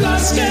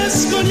flaskę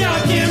z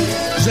koniakiem,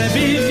 żeby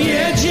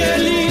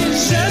wiedzieli,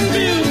 że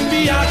był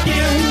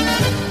pijakiem.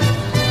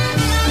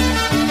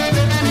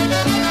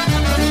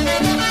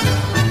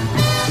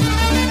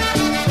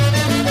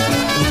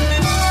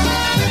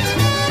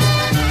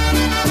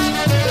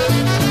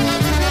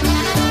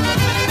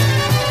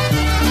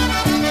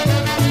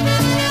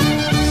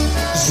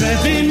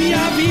 Żebym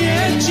ja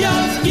wiedział,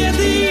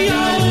 kiedy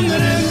ja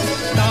umrę,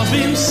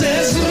 dałbym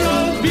se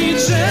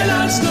zrobić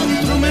żelazną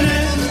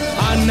trumnę,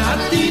 a na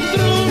tej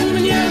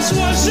trumnie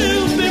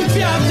złożyłbym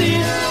kwiaty,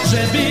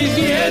 żeby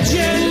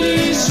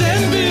wiedzieli,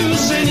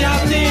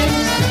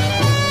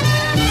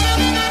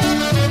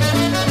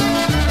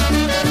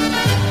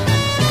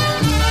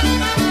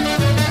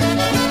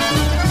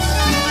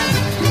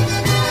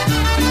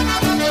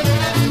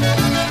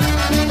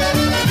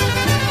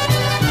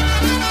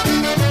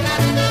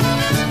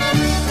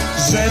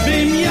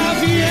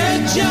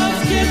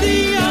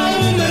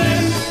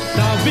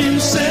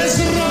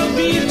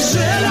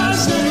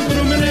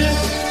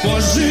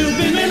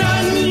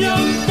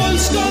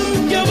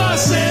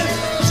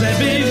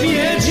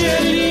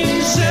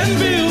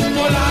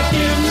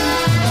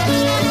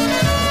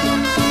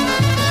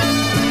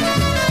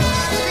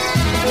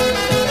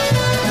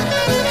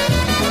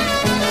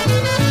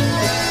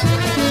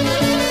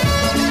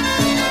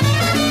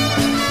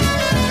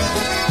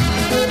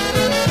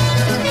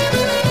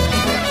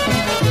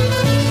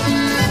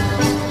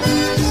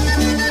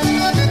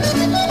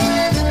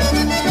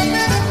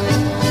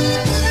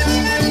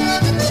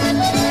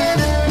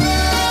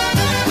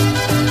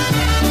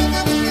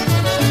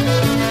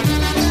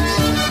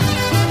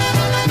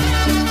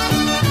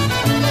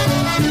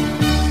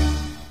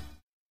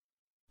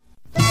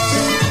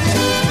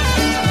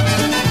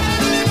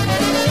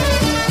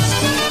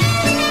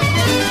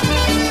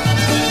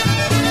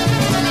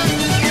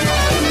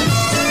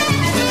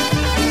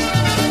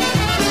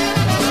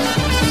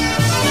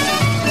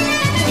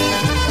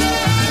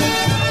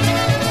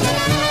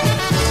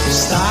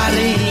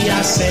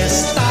 ja se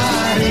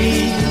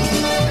stary.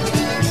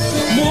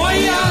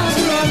 Moja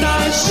broda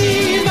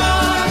siwa,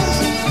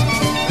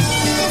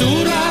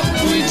 która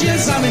pójdzie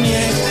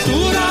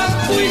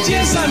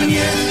za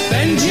mnie,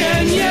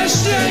 będzie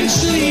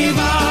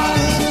nieszczęśliwa.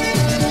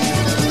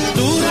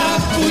 Która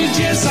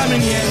pójdzie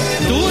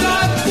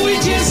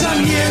za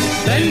mnie,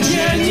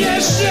 będzie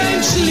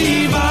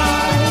nieszczęśliwa.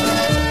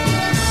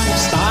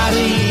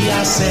 Stary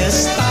ja se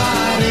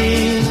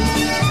stary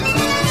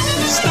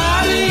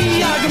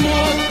jak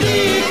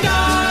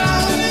motyka,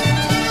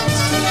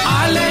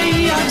 ale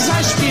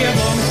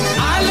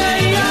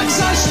jak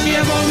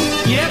zaśpiewam,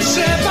 nie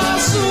trzeba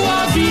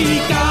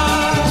słowika.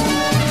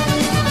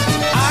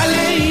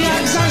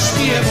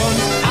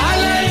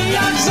 Ale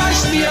jak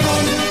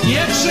zaśpiewam,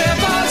 nie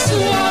trzeba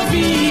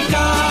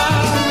słowika.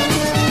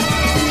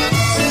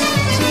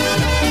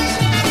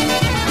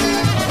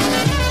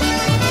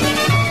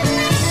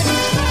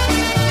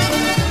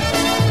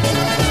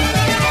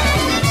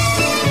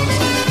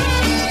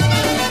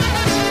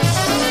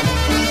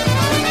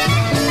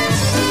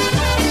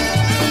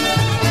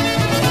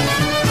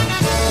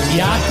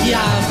 Jak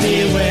ja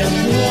byłem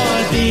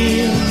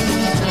młody,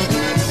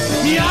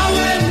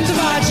 miałem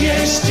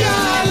 20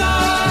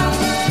 lat.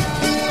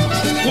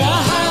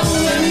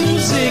 Kochałem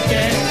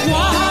muzykę,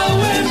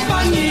 kochałem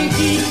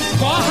panienki,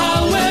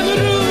 kochałem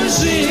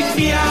róży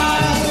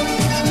kwiat.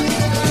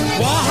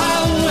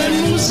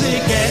 Kochałem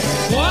muzykę,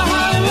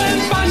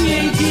 kochałem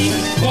panienki,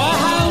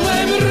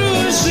 kochałem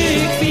róży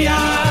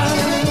kwiat.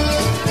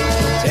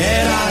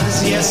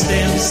 Teraz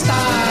jestem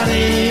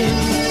stary,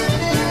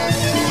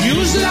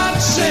 już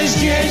lat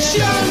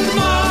 60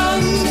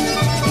 mam.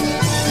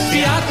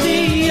 Kwiaty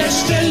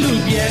jeszcze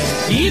lubię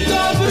i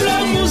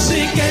dobrą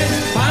muzykę,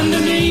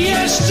 panny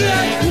jeszcze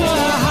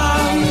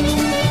kocham.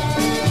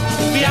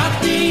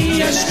 Kwiaty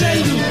jeszcze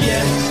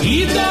lubię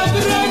i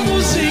dobrą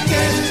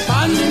muzykę,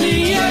 panny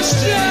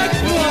jeszcze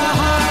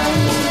kocham.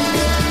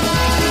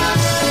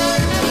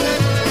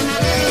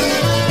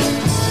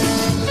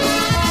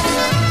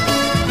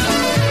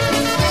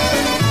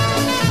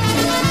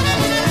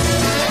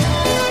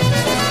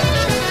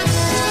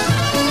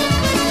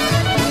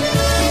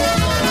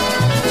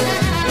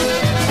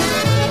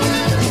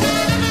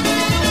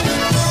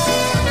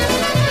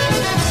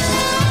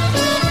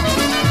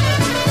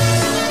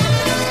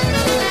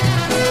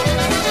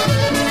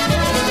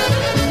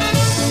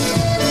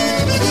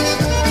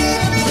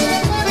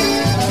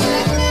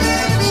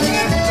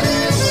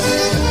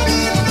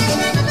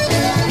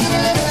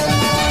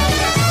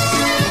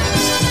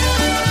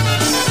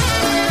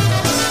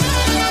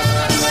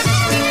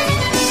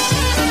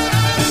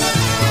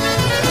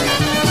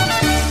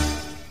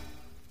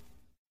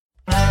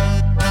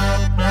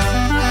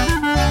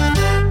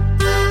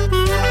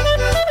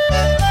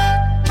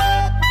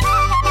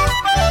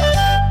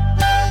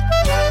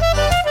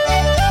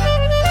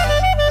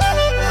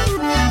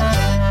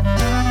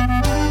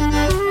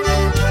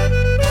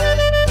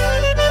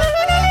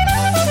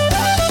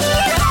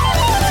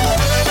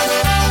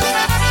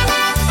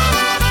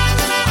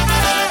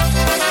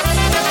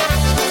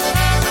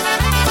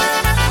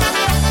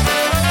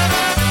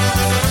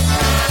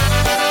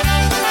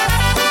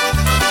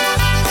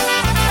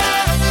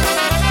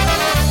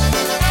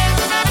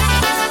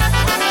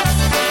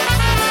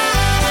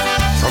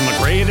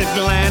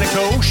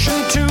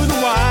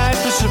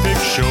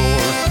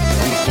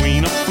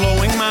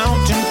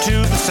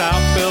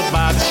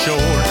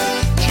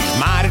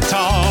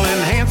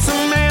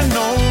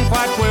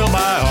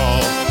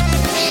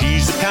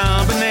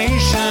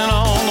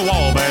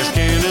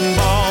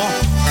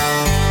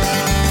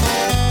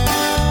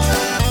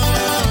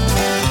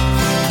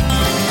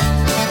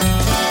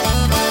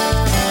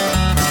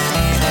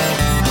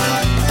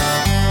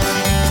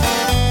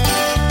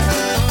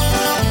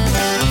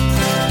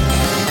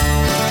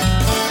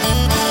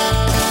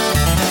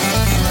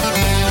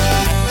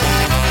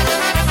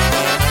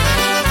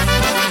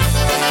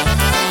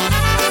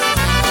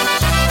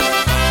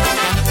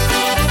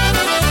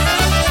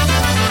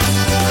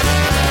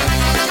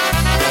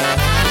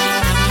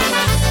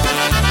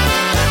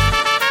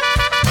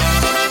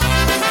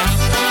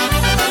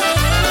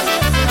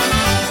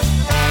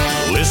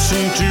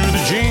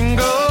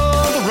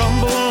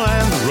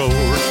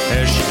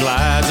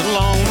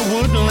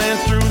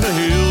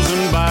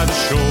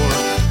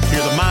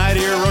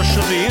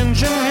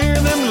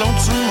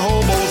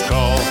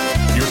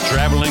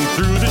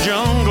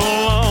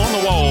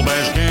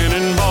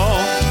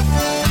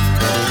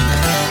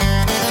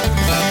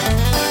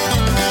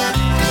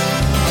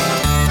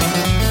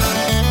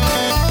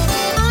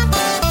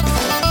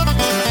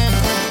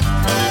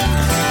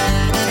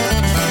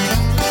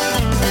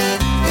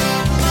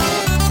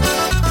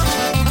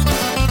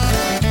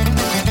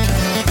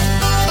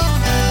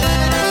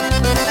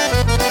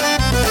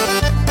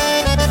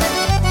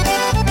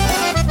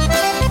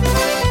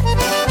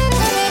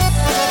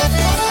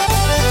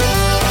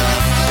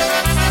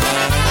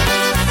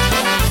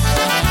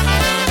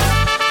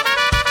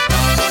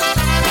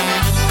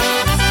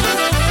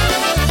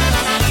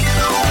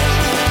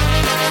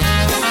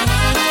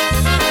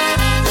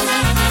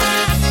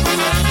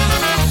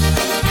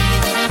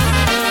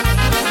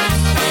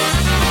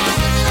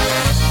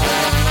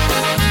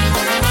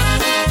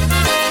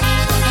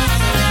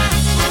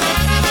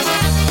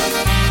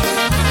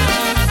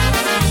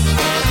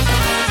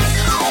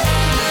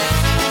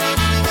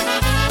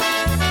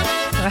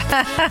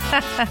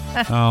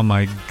 Oh,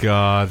 my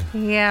God.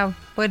 Yeah,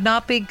 would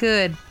not be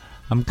good.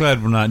 I'm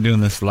glad we're not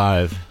doing this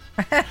live.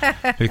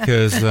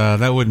 Because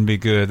that wouldn't be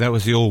good. That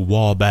was the old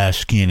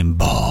Wabash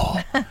Cannonball.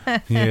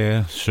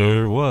 Yeah,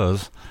 sure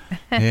was.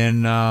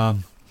 And,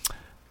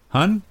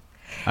 hon,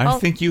 I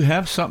think you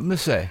have something to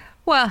say.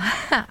 Well,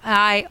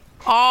 I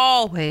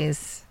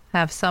always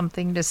have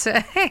something to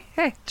say.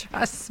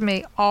 Trust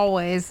me,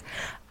 always.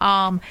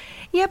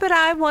 Yeah, but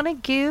I want to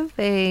give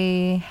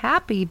a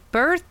happy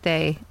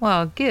birthday.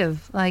 Well,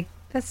 that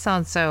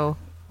sounds so,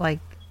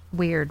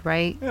 weird,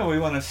 right? Yeah, we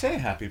want to say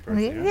happy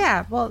birthday. Right?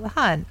 Yeah, well,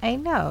 hon, I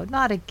know.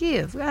 Not a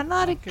give.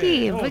 Not a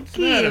give. A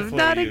give.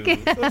 Not a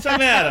give. What's the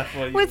matter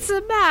for you? What's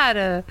the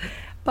matter?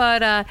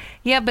 But,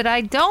 but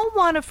I don't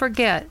want to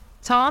forget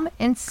Tom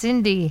and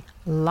Cindy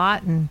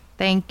Lawton.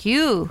 Thank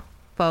you,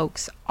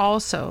 folks,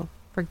 also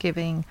for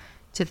giving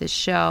to the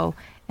show.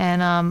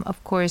 And,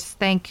 of course,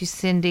 thank you,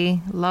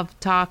 Cindy. Love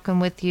talking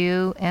with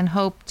you. And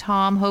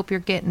Tom, hope you're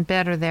getting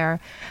better there.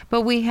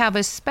 But we have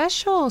a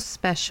special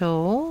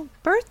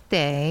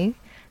birthday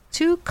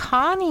to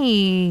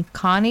Connie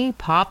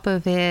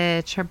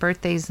Popovich. Her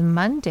birthday's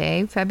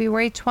Monday,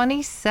 February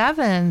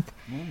 27th.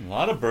 A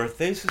lot of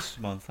birthdays this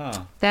month,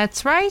 huh?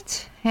 That's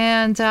right.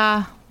 And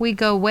we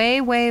go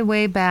way, way,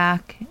 way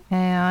back.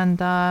 And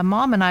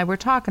Mom and I were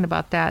talking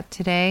about that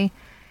today.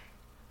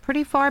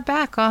 Pretty far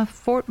back,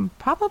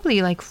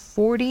 probably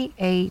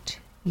 48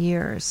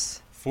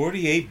 years.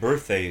 48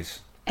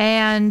 birthdays.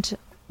 And,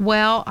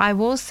 well, I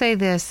will say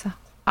this.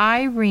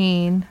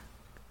 Irene,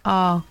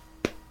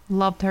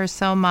 loved her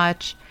so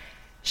much.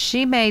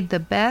 She made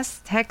the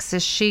best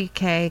Texas sheet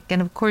cake.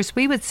 And, of course,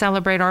 we would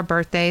celebrate our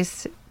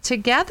birthdays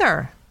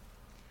together.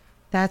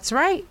 That's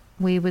right.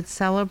 We would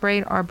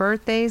celebrate our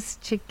birthdays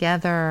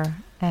together.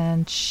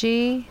 And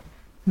she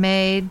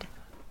made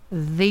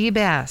the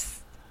best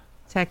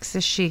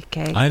Texas sheet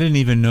cake. I didn't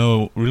even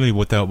know really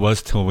what that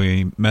was till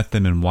we met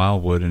them in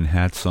Wildwood and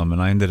had some, and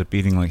I ended up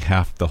eating I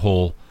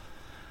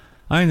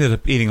ended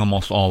up eating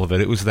almost all of it.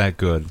 It was that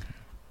good.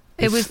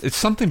 It's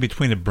something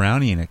between a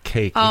brownie and a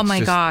cake. Oh,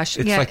 my gosh.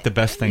 It's like the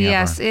best thing ever.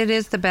 Yes, it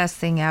is the best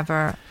thing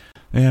ever.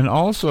 And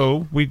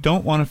also, we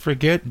don't want to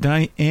forget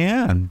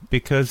Diane,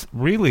 because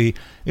really,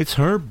 it's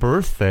her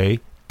birthday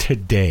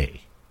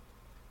today.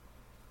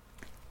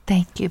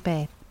 Thank you,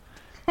 babe.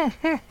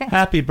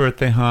 Happy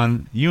birthday,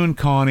 hon. You and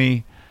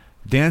Connie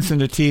dancing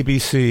to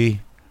TBC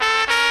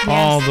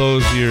all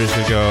those years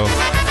ago.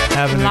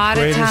 Having the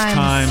greatest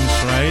times,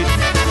 right?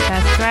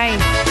 That's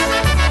right.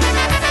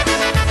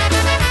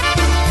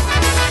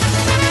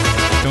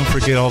 Don't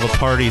forget all the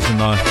parties in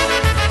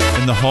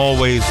the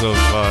hallways of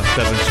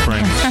Seven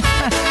Springs.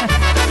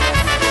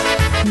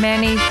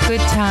 Many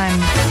good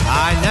times.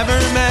 I never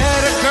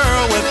met a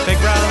girl with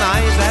big brown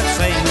eyes that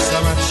say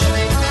so much.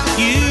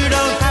 You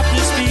don't have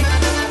to speak.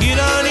 You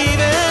don't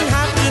even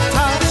have to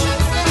touch.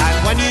 And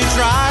when you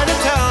try to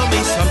tell me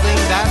something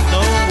that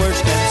no words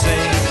can say,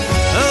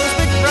 those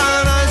big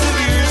brown eyes of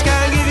yours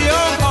can give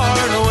your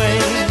heart away.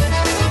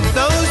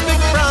 Those big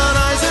brown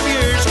eyes of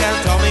yours can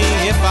tell me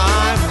if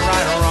I'm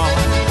right or wrong.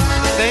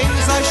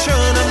 Things I should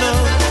have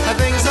known, the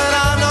things that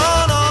I've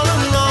known all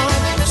along.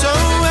 So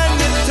when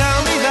you tell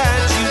me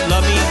that you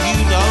love me,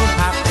 you don't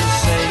have to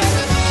say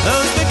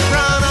those big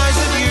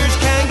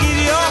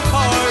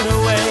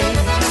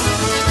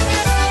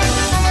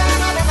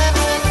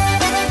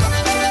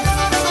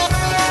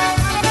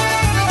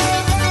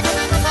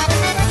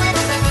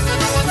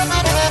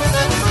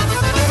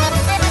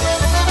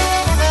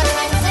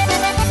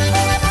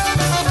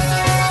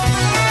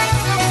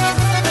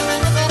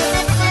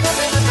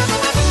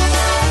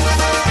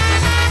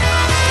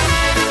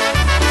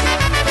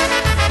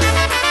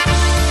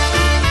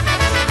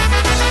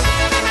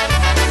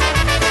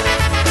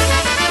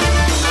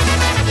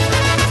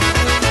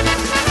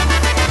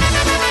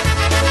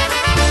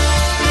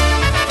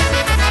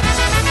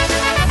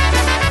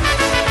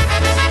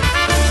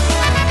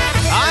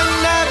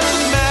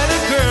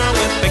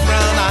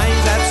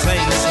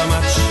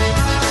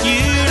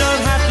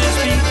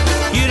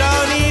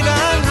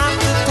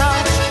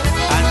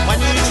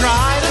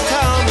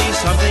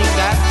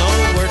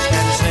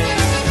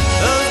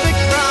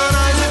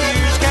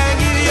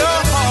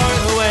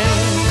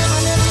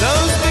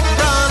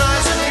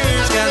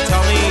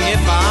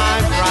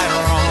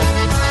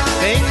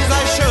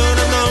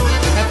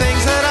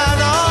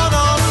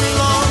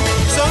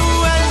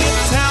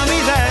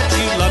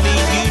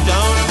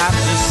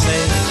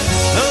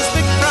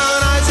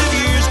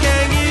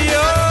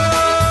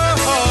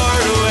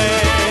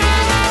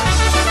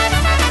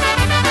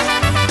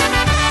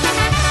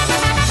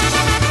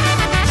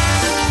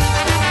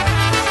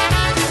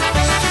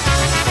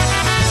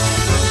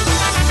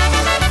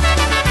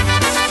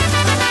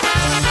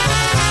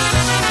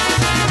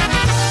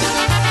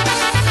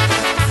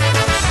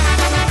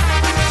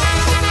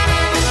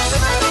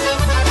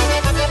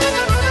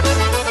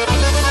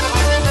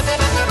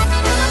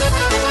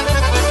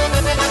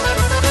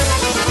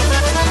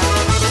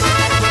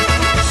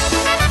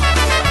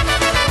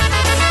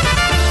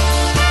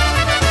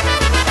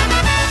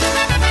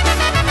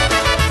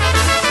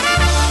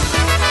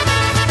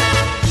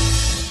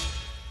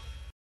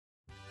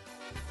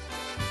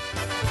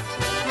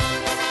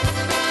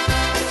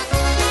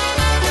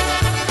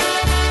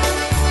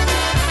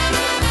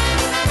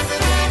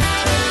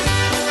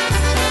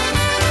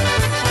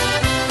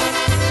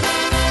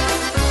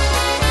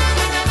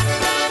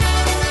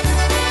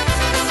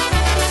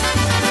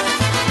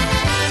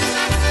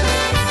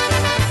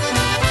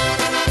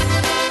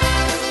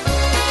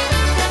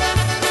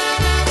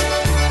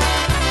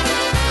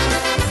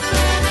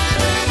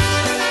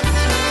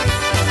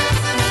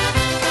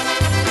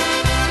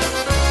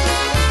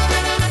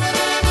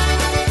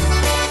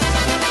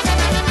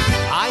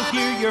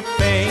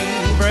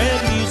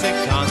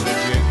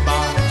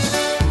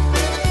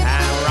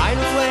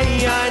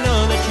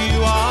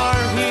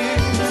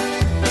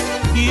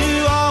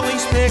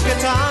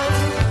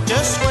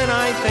Just when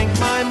I think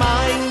my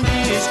mind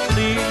is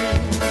clear,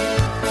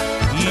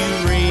 you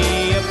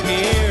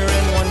reappear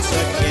and once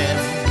again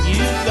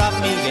you've got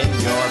me in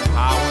your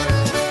power.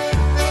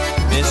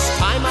 This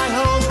time I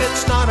hope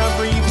it's not a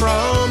brief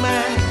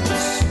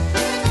romance,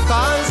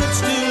 'cause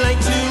it's too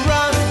late to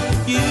run.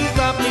 You've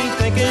got me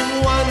thinking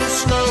one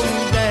slow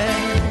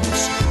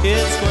dance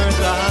is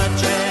worth a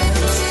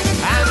chance.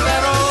 And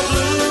that old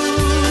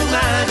blue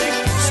magic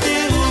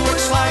still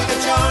works like a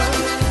charm,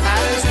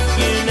 as if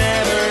you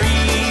never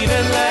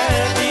even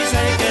left these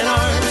aching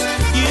arms.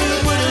 You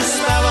put a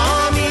spell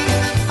on me,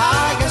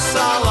 I guess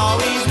I'll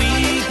always be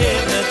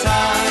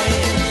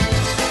hypnotized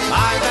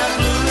by that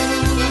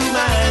blue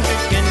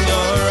magic in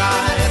your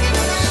eyes.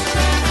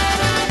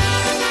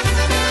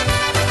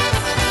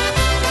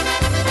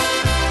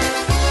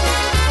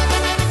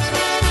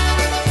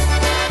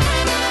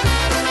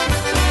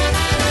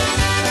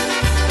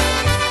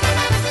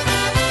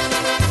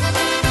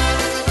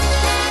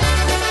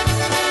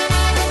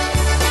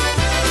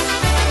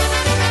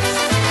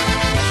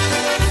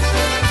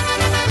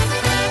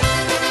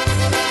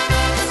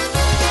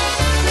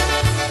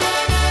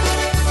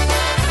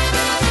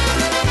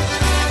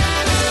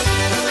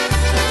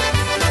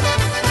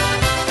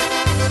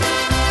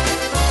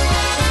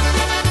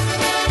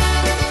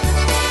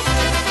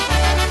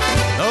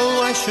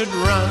 Though I should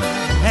run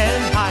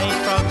and hide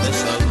from this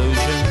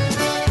illusion,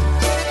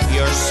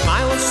 your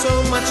smile is so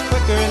much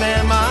quicker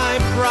than my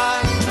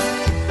pride.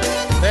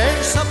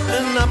 There's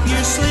something up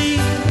your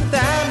sleeve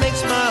that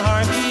makes my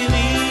heart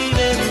believe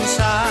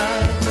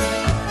inside.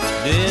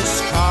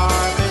 This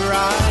carpet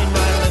ride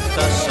might lift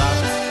us up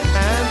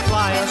and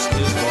fly us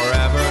to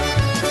forever,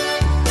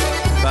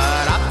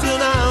 but up till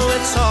now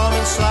it's all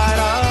been sleight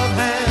of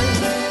hand.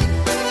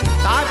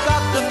 I've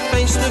got to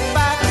face the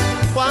fact,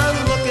 one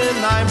look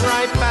and I'm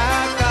right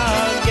back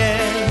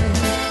again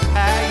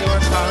at your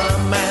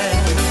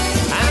command.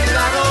 And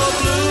that old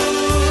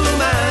blue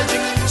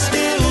magic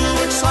still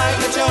works like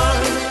a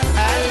charm,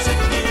 as if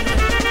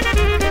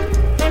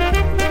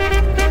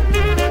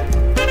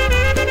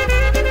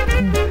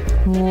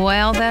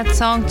Well, that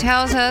song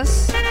tells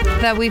us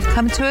that we've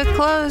come to a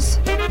close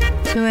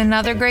to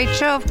another great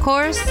show, of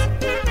course.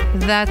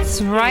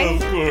 That's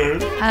right.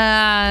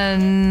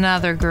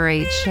 Another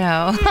great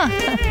show.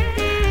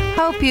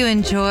 Hope you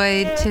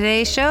enjoyed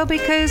today's show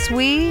because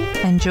we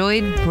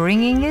enjoyed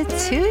bringing it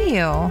to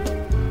you.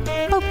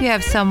 Hope you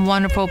have some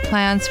wonderful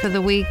plans for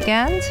the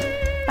weekend.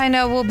 I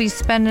know we'll be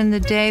spending the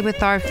day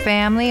with our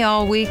family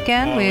all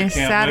weekend. we can't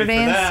Saturday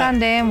wait for and that.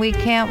 Sunday, and we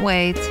can't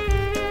wait.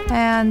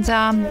 And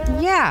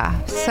yeah,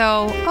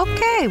 so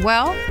okay,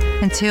 well,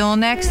 until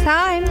next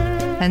time,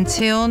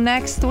 until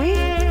next week,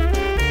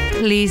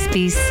 please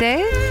be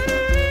safe.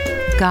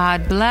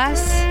 God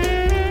bless,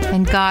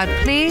 and God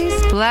please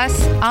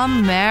bless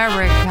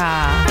America.